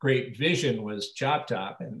his great vision was Chop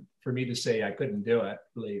Top. And for me to say I couldn't do it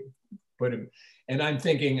really put him. And I'm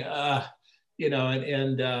thinking, and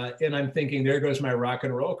I'm thinking, there goes my rock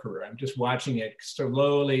and roll career. I'm just watching it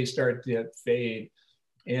slowly start to fade.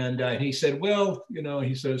 And he said, well,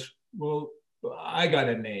 he says, well, I got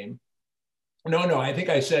a name. No, I think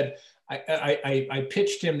I said, I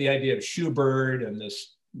pitched him the idea of Shoebird and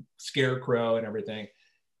this scarecrow and everything.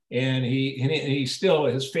 And he still,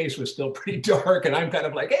 his face was still pretty dark. And I'm kind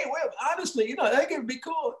of like, hey, well, honestly, you know, that could be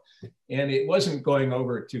cool. And it wasn't going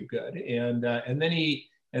over too good. And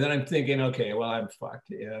then I'm thinking, okay, well, I'm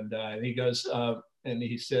fucked. And he goes, and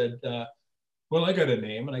he said, well, I got a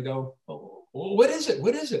name. And I go, oh, well, what is it?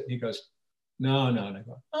 What is it? And he goes, no. And I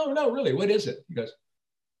go, oh, no, really, what is it? He goes,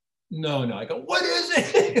 no. I go, what is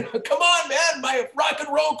it? Come on, man, my rock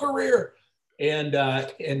and roll career. And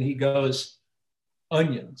he goes,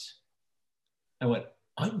 onions. I went,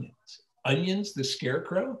 onions? Onions, the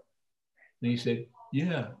scarecrow? And he said,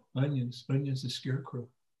 yeah, onions the scarecrow.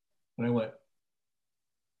 And I went,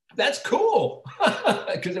 that's cool,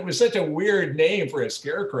 because it was such a weird name for a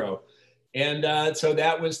scarecrow. And so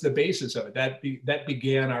that was the basis of it. That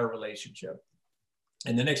began our relationship.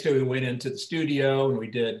 And the next day we went into the studio and we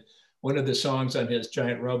did one of the songs on his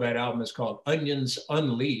Giant Robot album is called Onions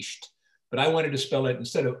Unleashed. But I wanted to spell it,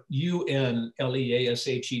 instead of UNLEASHED,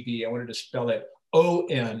 I wanted to spell it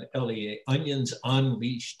ONLEA, Onions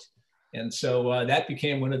Unleashed. And so that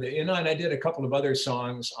became one of the, and I did a couple of other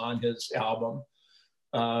songs on his album.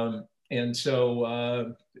 And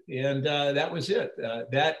so that was it.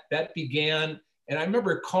 That began, and I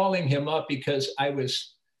remember calling him up because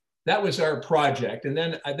that was our project. And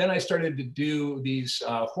then I started to do these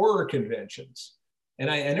horror conventions. And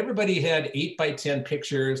everybody had 8x10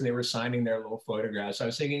 pictures and they were signing their little photographs. I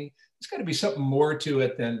was thinking, there's got to be something more to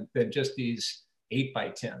it than just these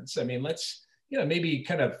 8x10s. I mean, let's, maybe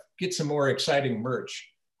kind of get some more exciting merch.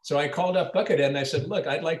 So I called up Buckethead and I said, look,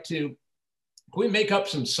 I'd like to, can we make up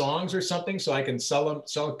some songs or something so I can sell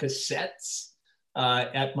cassettes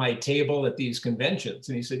at my table at these conventions?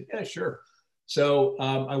 And he said, yeah, sure. So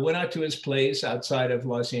I went out to his place outside of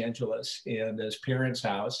Los Angeles and his parents'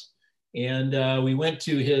 house. And we went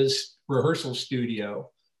to his rehearsal studio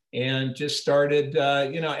and just started,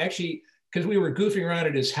 actually, because we were goofing around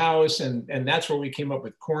at his house, and that's where we came up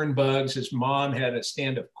with corn bugs. His mom had a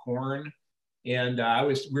stand of corn, and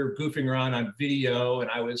we were goofing around on video,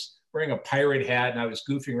 and I was wearing a pirate hat, and I was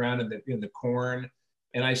goofing around in the corn.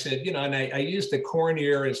 And I said, and I used the corn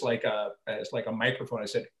ear as like a microphone. I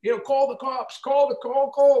said, call the cops, calling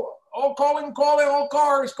all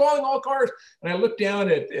cars. And I looked down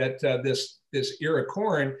at this ear of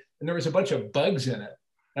corn, and there was a bunch of bugs in it.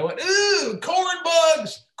 I went, ooh, corn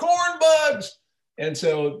bugs. And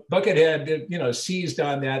so Buckethead, seized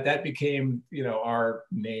on that. That became, our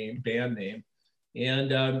band name.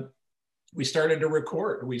 And we started to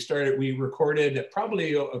record. We recorded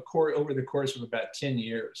probably over the course of about 10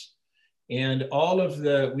 years. And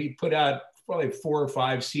we put out probably 4 or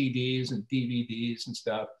 5 CDs and DVDs and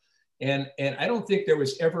stuff. And I don't think there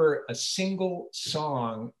was ever a single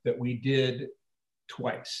song that we did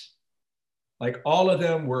twice. Like all of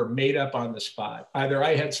them were made up on the spot. Either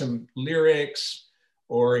I had some lyrics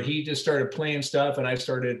or he just started playing stuff and I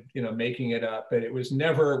started, making it up. But it was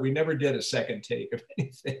we never did a second take of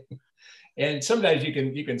anything. And sometimes you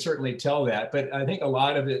can certainly tell that. But I think a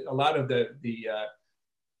lot of the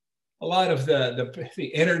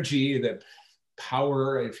energy, the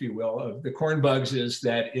power, if you will, of the corn bugs is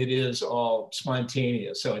that it is all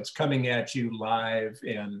spontaneous. So it's coming at you live,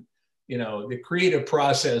 and the creative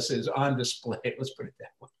process is on display. Let's put it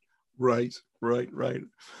that way. Right.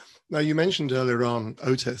 Now, you mentioned earlier on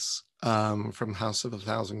OTIS from House of a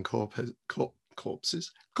Thousand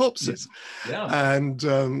Corpses. Yeah. And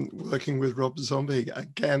working with Rob Zombie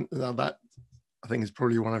again. Now that I think is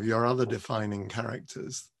probably one of your other defining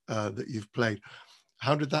characters that you've played.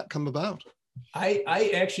 How did that come about?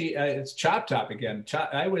 I actually, it's Chop Top again.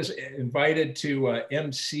 I was invited to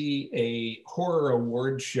MC a horror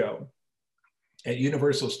award show at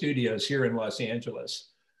Universal Studios here in Los Angeles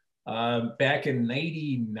back in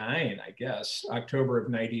 '99, I guess, October of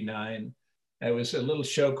 '99. It was a little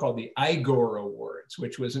show called the Igor Awards,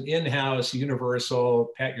 which was an in-house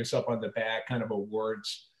Universal, pat yourself on the back kind of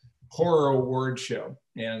horror award show.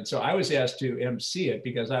 And so I was asked to MC it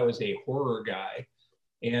because I was a horror guy.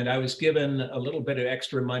 And I was given a little bit of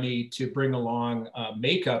extra money to bring along a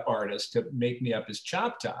makeup artist to make me up as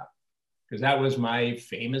Chop Top, because that was my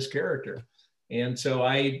famous character. And so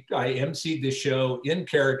I MC'd the show in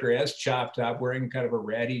character as Chop Top, wearing kind of a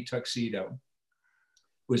ratty tuxedo.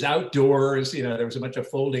 It was outdoors, there was a bunch of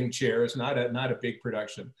folding chairs, not a big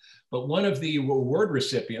production. But one of the award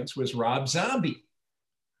recipients was Rob Zombie.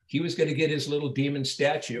 He was going to get his little demon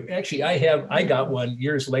statue. Actually, I got one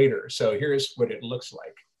years later. So here's what it looks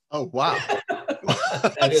like. Oh, wow.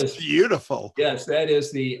 That is beautiful. Yes, that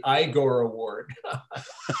is the Igor Award.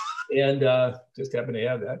 And just happen to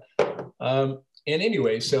have that. And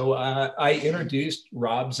anyway, so I introduced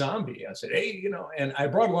Rob Zombie. I said, hey, and I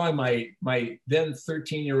brought along my then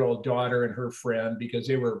 13-year-old daughter and her friend because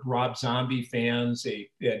they were Rob Zombie fans. They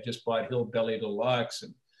had just bought Hillbilly Deluxe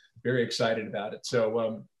and very excited about it.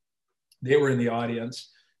 So they were in the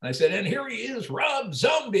audience. And I said, and here he is, Rob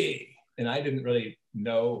Zombie. And I didn't really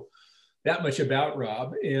know that much about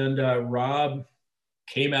Rob. And Rob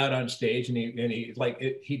came out on stage and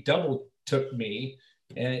he double took me.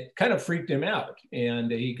 And it kind of freaked him out.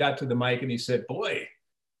 And he got to the mic and he said, boy,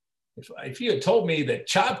 if you had told me that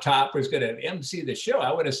Chop Top was going to MC the show,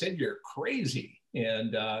 I would have said you're crazy.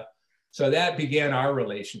 And so that began our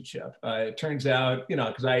relationship. It turns out,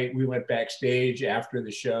 because we went backstage after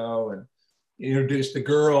the show and introduced the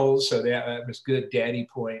girls. So that was good daddy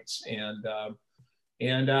points.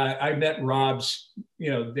 And I met Rob's,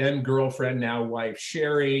 then girlfriend, now wife,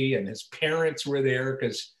 Sherry, and his parents were there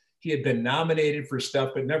because he had been nominated for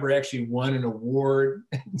stuff, but never actually won an award.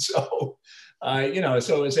 And so,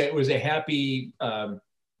 so it was a happy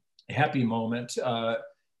moment. A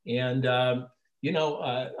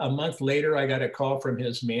month later, I got a call from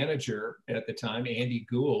his manager at the time, Andy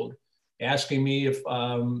Gould, asking me if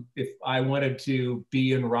I wanted to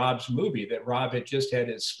be in Rob's movie. That Rob had just had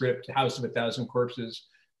his script, House of a Thousand Corpses,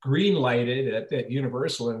 green lighted at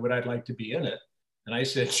Universal, and would I like to be in it? And I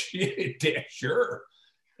said, sure.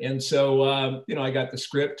 And so, I got the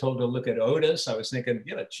script, told to look at Otis. I was thinking,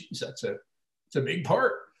 geez, that's a big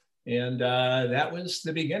part. And that was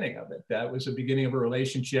the beginning of it. That was the beginning of a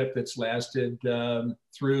relationship that's lasted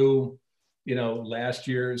through, last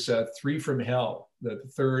year's Three from Hell, the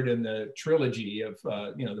third in the trilogy of,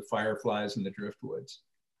 the Fireflies and the Driftwoods.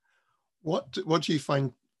 What do you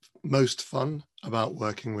find most fun about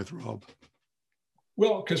working with Rob?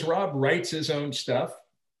 Well, because Rob writes his own stuff.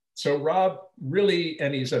 So Rob really,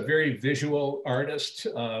 and he's a very visual artist.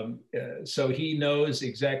 So he knows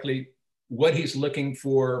exactly what he's looking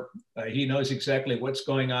for. He knows exactly what's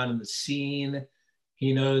going on in the scene.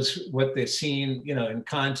 He knows what the scene, in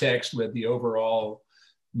context with the overall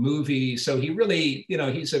movie. So he really,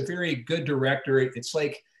 he's a very good director. It's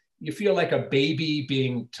like, you feel like a baby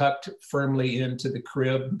being tucked firmly into the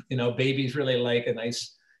crib. Babies really like a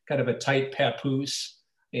nice kind of a tight papoose.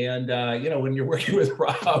 And, when you're working with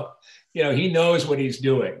Rob, he knows what he's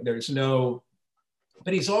doing.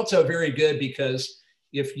 But he's also very good because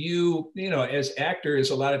if as actors,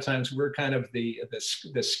 a lot of times we're kind of the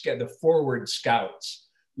forward scouts.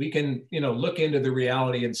 We can, look into the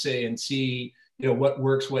reality and see, what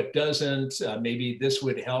works, what doesn't, maybe this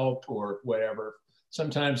would help or whatever.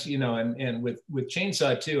 Sometimes, and with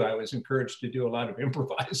Chainsaw 2, I was encouraged to do a lot of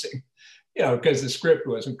improvising. Because the script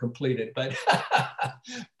wasn't completed. But,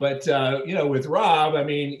 with Rob, I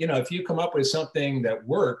mean, if you come up with something that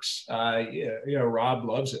works, Rob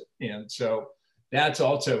loves it. And so that's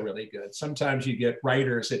also really good. Sometimes you get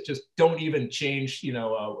writers that just don't even change,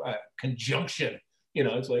 a conjunction.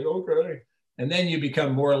 It's like, okay. And then you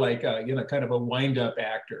become more like, kind of a wind-up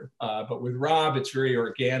actor. But with Rob, it's very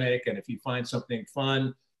organic. And if you find something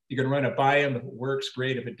fun, you can run it by him. If it works,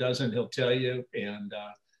 great. If it doesn't, he'll tell you. And,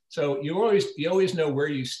 so you always know where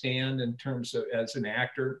you stand in terms of as an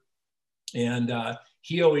actor, and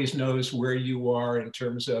he always knows where you are in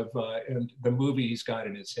terms of and the movie he's got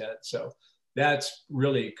in his head. So that's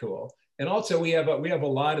really cool. And also we have a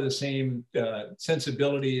lot of the same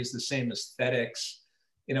sensibilities, the same aesthetics.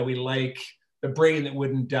 We like The Brain That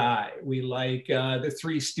Wouldn't Die. We like the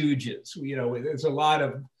Three Stooges. There's a lot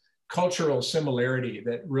of cultural similarity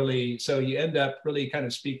that really. So you end up really kind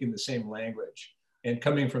of speaking the same language and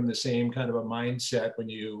coming from the same kind of a mindset when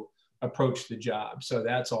you approach the job. So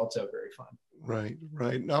that's also very fun. Right.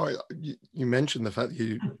 Now, you mentioned the fact that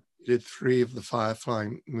you did 3 of the Firefly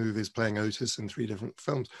movies playing Otis in 3 different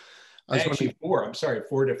films. Actually, 4. I'm sorry,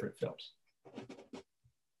 4 different films.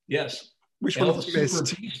 Yes. Which one El have you missed?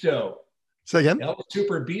 Super Beasto. Say again? El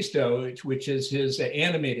Super Beasto, which is his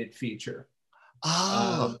animated feature.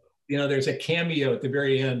 There's a cameo at the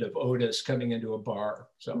very end of Otis coming into a bar.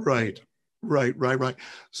 So Right.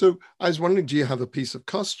 So I was wondering, do you have a piece of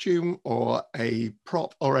costume or a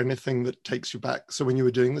prop or anything that takes you back? So when you were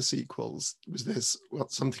doing the sequels, was this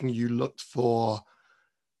something you looked for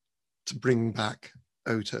to bring back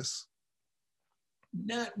Otis?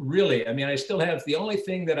 Not really. I mean, I still have the only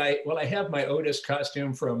thing that I have my Otis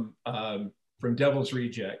costume from Devil's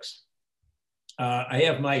Rejects. I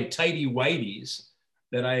have my tighty whities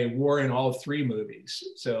that I wore in all 3 movies.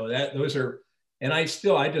 So those are. And I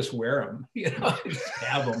just wear them, I just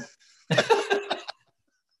have them.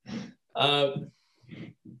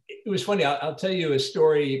 It was funny. I'll tell you a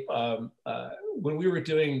story. When we were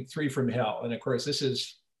doing Three from Hell, and of course, this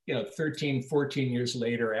is 13, 14 years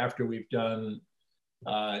later after we've done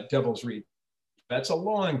Devil's Reed. That's a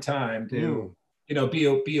long time to,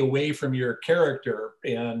 be away from your character.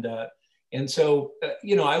 And so,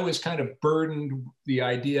 I was kind of burdened the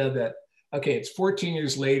idea that, okay, it's 14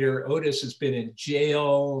 years later, Otis has been in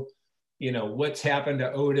jail. What's happened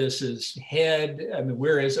to Otis's head? I mean,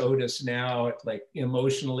 where is Otis now, like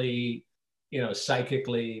emotionally,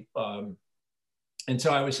 psychically? And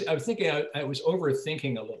so I was thinking, I was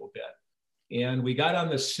overthinking a little bit. And we got on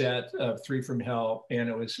the set of Three from Hell, and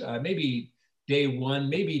it was maybe day one,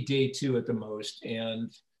 maybe day two at the most.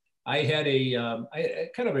 And I had a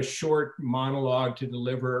kind of a short monologue to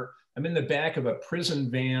deliver. I'm in the back of a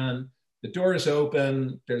prison van. The door's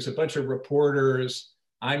open. There's a bunch of reporters.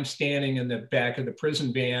 I'm standing in the back of the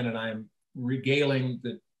prison van, and I'm regaling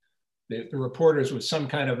the reporters with some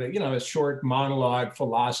kind of a short monologue,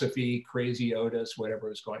 philosophy, crazy Otis, whatever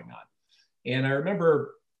was going on. And I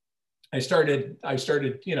remember I started, I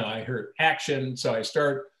heard action. So I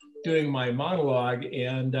start doing my monologue,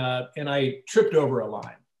 and I tripped over a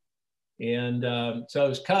line. And so it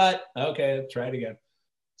was cut. Okay, let's try it again.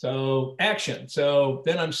 So action. So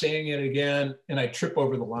then I'm saying it again, and I trip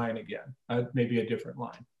over the line again, maybe a different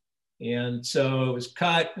line. And so it was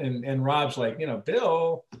cut, and Rob's like,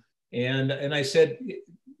 Bill, and I said,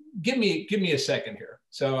 give me a second here.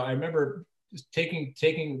 So I remember just taking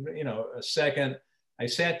a second. I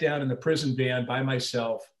sat down in the prison van by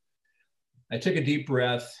myself. I took a deep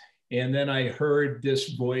breath, and then I heard this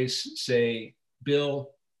voice say, Bill,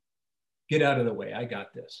 get out of the way. I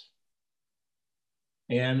got this.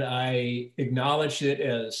 And I acknowledged it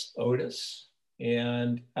as Otis.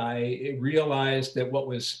 And I realized that what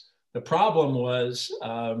was the problem was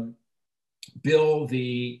Bill,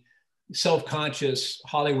 the self-conscious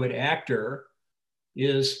Hollywood actor,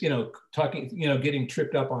 is, talking, getting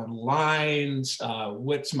tripped up on lines.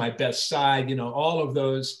 What's my best side? All of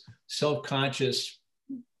those self-conscious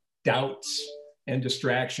doubts and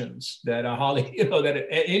distractions that that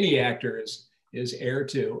any actor is heir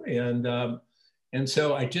to. And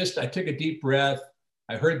so I took a deep breath.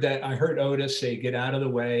 I heard Otis say, get out of the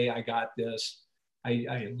way. I got this.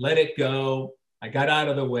 I let it go. I got out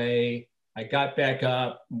of the way. I got back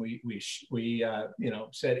up. He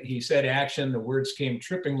said action. The words came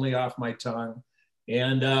trippingly off my tongue.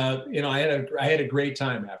 And, I had a great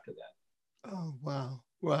time after that. Oh, wow.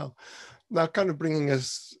 Wow. Now kind of bringing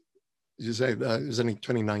us, you say that it was only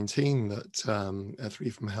 2019 that Three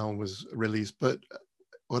from Hell was released, but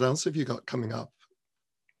what else have you got coming up?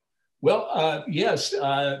 Well, yes,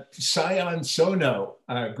 Sion Sono,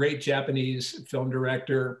 great Japanese film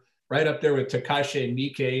director, right up there with Takashi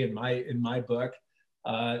Miike in my book.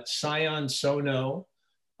 Sion Sono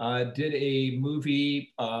did a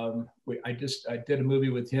movie. I did a movie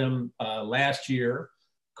with him last year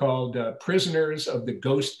called Prisoners of the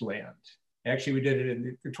Ghostland. Actually, we did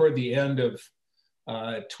it toward the end of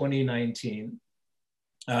 2019.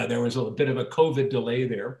 There was a bit of a COVID delay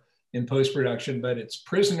there in post-production, but it's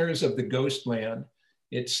Prisoners of the Ghostland.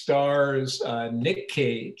 It stars Nick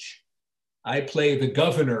Cage. I play the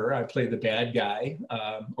governor. I play the bad guy,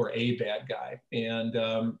 or a bad guy.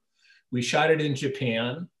 And we shot it in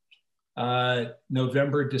Japan,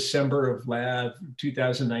 November, December of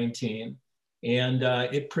 2019. And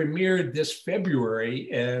it premiered this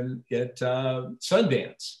February at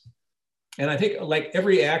Sundance. And I think like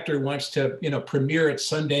every actor wants to, premiere at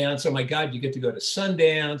Sundance. Oh my God, you get to go to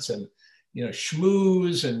Sundance and,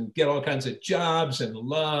 schmooze and get all kinds of jobs and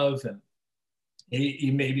love, and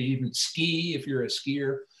you maybe even ski if you're a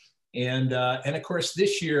skier. And of course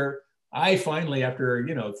this year, I finally, after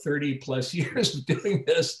 30 plus years of doing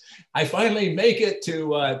this, I finally make it to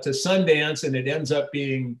Sundance, and it ends up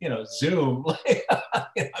being Zoom.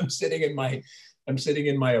 I'm sitting in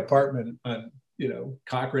my apartment on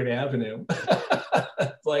Cochrane Avenue.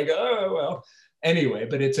 It's like, oh well. Anyway,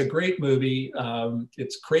 but it's a great movie.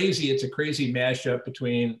 It's crazy. It's a crazy mashup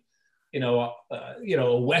between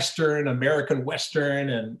a Western, American Western,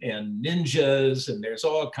 and ninjas, and there's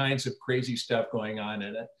all kinds of crazy stuff going on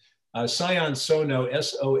in it. Sion Sono,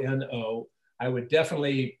 Sono. I would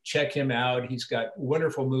definitely check him out. He's got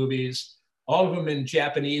wonderful movies, all of them in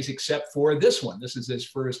Japanese except for this one. This is his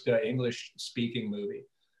first English-speaking movie.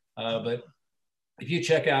 But if you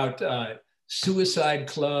check out Suicide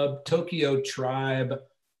Club, Tokyo Tribe,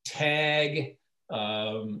 Tag,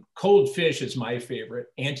 Cold Fish is my favorite,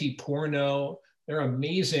 Anti-Porno. They're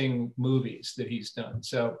amazing movies that he's done.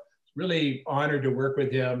 So really honored to work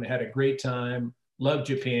with him. Had a great time. Love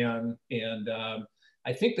Japan. And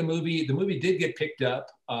I think the movie did get picked up,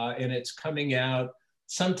 and it's coming out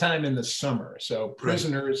sometime in the summer. So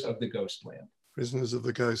Prisoners of the Ghostland. Prisoners of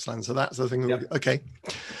the Ghostland. So that's the thing. Yep. Okay.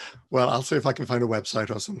 Well, I'll see if I can find a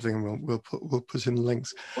website or something. And we'll put in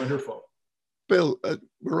links. Wonderful. Bill,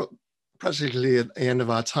 we're practically at the end of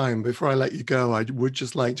our time. Before I let you go, I would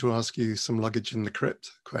just like to ask you some luggage in the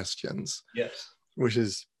crypt questions. Yes. Which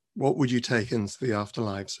is, what would you take into the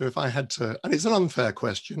afterlife? So if I had to, and it's an unfair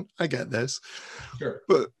question, I get this. Sure.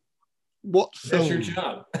 But what film? That's your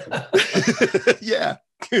job. Yeah.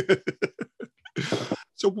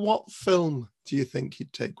 So what film do you think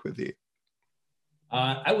you'd take with you?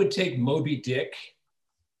 I would take Moby Dick,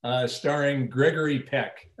 starring Gregory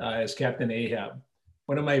Peck as Captain Ahab.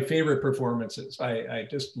 One of my favorite performances. I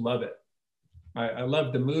just love it. I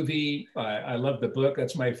love the movie. I love the book.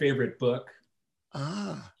 That's my favorite book.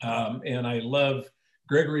 And I love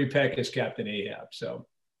Gregory Peck as Captain Ahab. So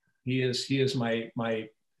he is my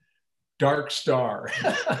dark star.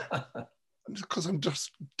 Because I'm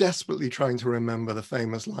just desperately trying to remember the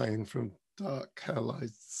famous line from Dark Hell, I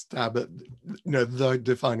stab at, the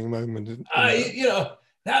defining moment. Now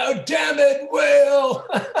damn it, Will.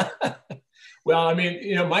 Well, I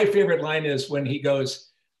mean, my favorite line is when he goes,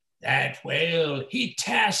 that whale, he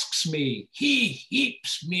tasks me, he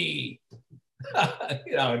heaps me.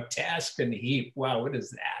 Task and heap. Wow, what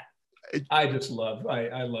is that? I just love,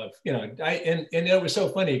 I love, and it was so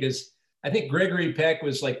funny because I think Gregory Peck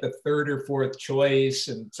was like the third or fourth choice,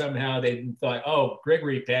 and somehow they thought, oh,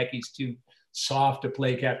 Gregory Peck, he's too soft to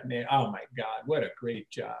play Captain A. Oh my God, what a great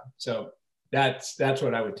job. So that's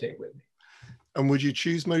what I would take with me. And would you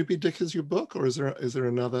choose Moby Dick as your book, or is there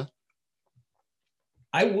another?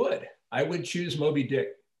 I would choose Moby Dick.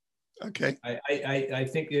 Okay. I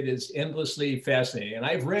think it is endlessly fascinating. And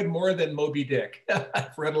I've read more than Moby Dick.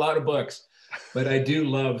 I've read a lot of books, but I do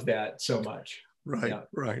love that so much. Right, yeah.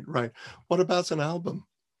 right. What about an album?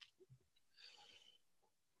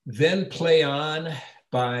 Then Play On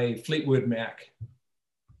by Fleetwood Mac.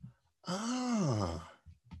 That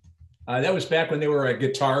was back when they were a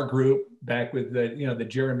guitar group, back with the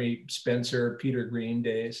Jeremy Spencer, Peter Green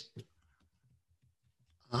days.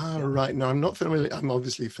 Right. No, I'm not familiar. I'm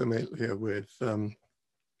obviously familiar with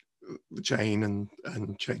Jane and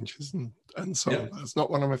Changes and so on. That's not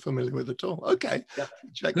one I'm familiar with at all. Okay.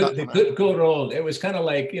 Check that one out. Good old. It was kind of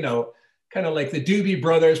like, the Doobie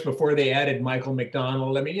Brothers before they added Michael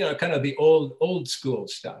McDonald. I mean, kind of the old school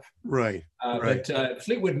stuff. Right. Right. But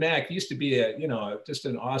Fleetwood Mac used to be just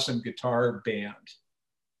an awesome guitar band.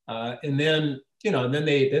 And then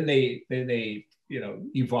they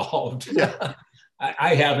evolved. Yeah.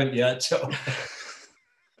 I haven't yet, so.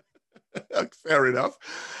 Fair enough.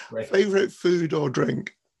 Right. Favorite food or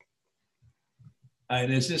drink?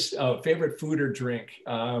 And is this favorite food or drink?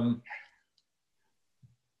 I'm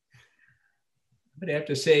gonna have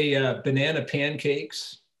to say banana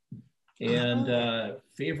pancakes. And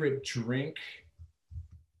favorite drink?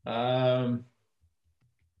 One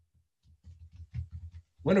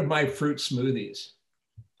of my fruit smoothies.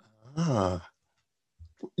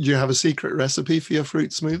 Do you have a secret recipe for your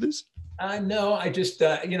fruit smoothies? No, I just,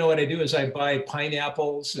 what I do is I buy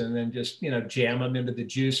pineapples and then just, jam them into the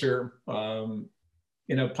juicer.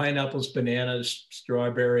 Pineapples, bananas,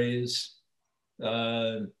 strawberries,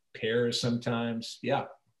 pears sometimes. Yeah.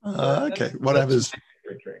 Okay, whatever's. That's my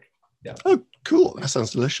favorite drink. Yeah. Oh, cool. That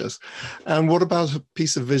sounds delicious. And what about a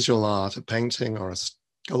piece of visual art, a painting or a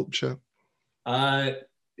sculpture? What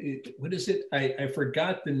is it? I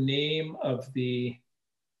forgot the name of the.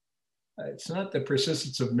 It's not the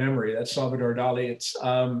Persistence of Memory. That's Salvador Dali. It's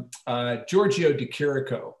Giorgio de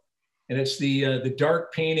Chirico, and it's the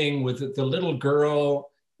dark painting with the little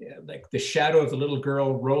girl, like the shadow of the little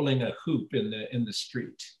girl rolling a hoop in the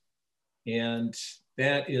street, and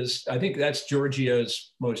that is, I think that's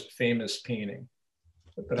Giorgio's most famous painting.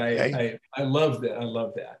 But okay. I love that. I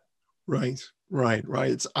love that. Right.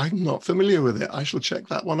 I'm not familiar with it. I shall check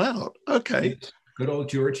that one out. Okay. Good old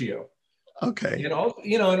Giorgio. Okay. And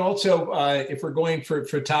also, if we're going for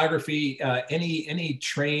photography, any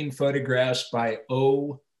train photographs by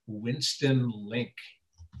O. Winston Link.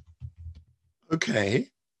 Okay.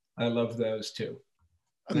 I love those too.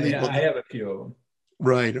 I have a few of them.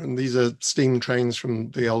 Right, and these are steam trains from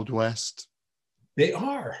the Old West. They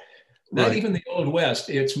are. Not even the Old West.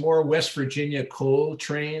 It's more West Virginia coal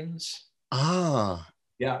trains.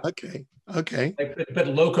 Yeah. Okay. But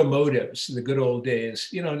locomotives, the good old days,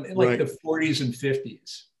 the 40s and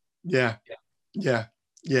 50s. Yeah.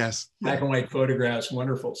 Yes. Black and white photographs,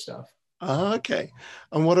 wonderful stuff. Okay.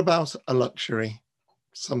 And what about a luxury?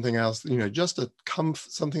 Something else, just a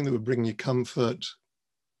something that would bring you comfort.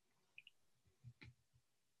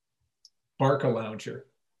 Parker Lounger.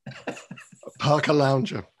 Parker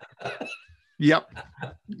Lounger. Yep.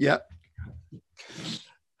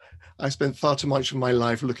 I spent far too much of my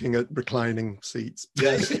life looking at reclining seats.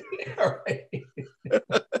 Yes. All right.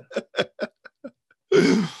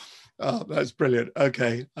 Oh, that's brilliant.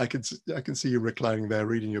 Okay, I can see you reclining there,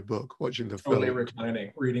 reading your book, watching the film. Totally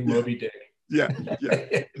reclining, reading Moby Dick. Yeah.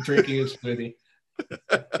 Drinking a smoothie.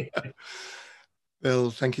 Bill,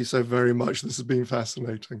 thank you so very much. This has been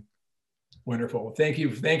fascinating. Wonderful. Thank you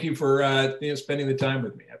for spending the time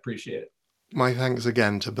with me. I appreciate it. My thanks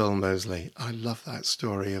again to Bill Moseley. I love that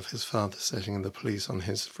story of his father setting the police on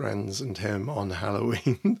his friends and him on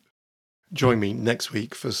Halloween. Join me next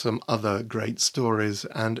week for some other great stories,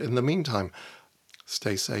 and in the meantime,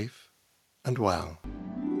 stay safe and well.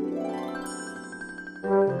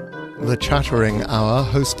 The Chattering Hour,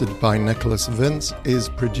 hosted by Nicholas Vince, is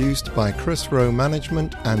produced by Chris Rowe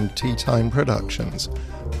Management and Tea Time Productions.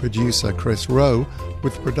 Producer Chris Rowe,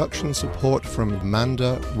 with production support from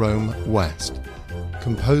Amanda Rome West.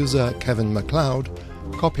 Composer Kevin MacLeod.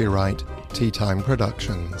 Copyright Tea Time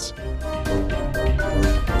Productions.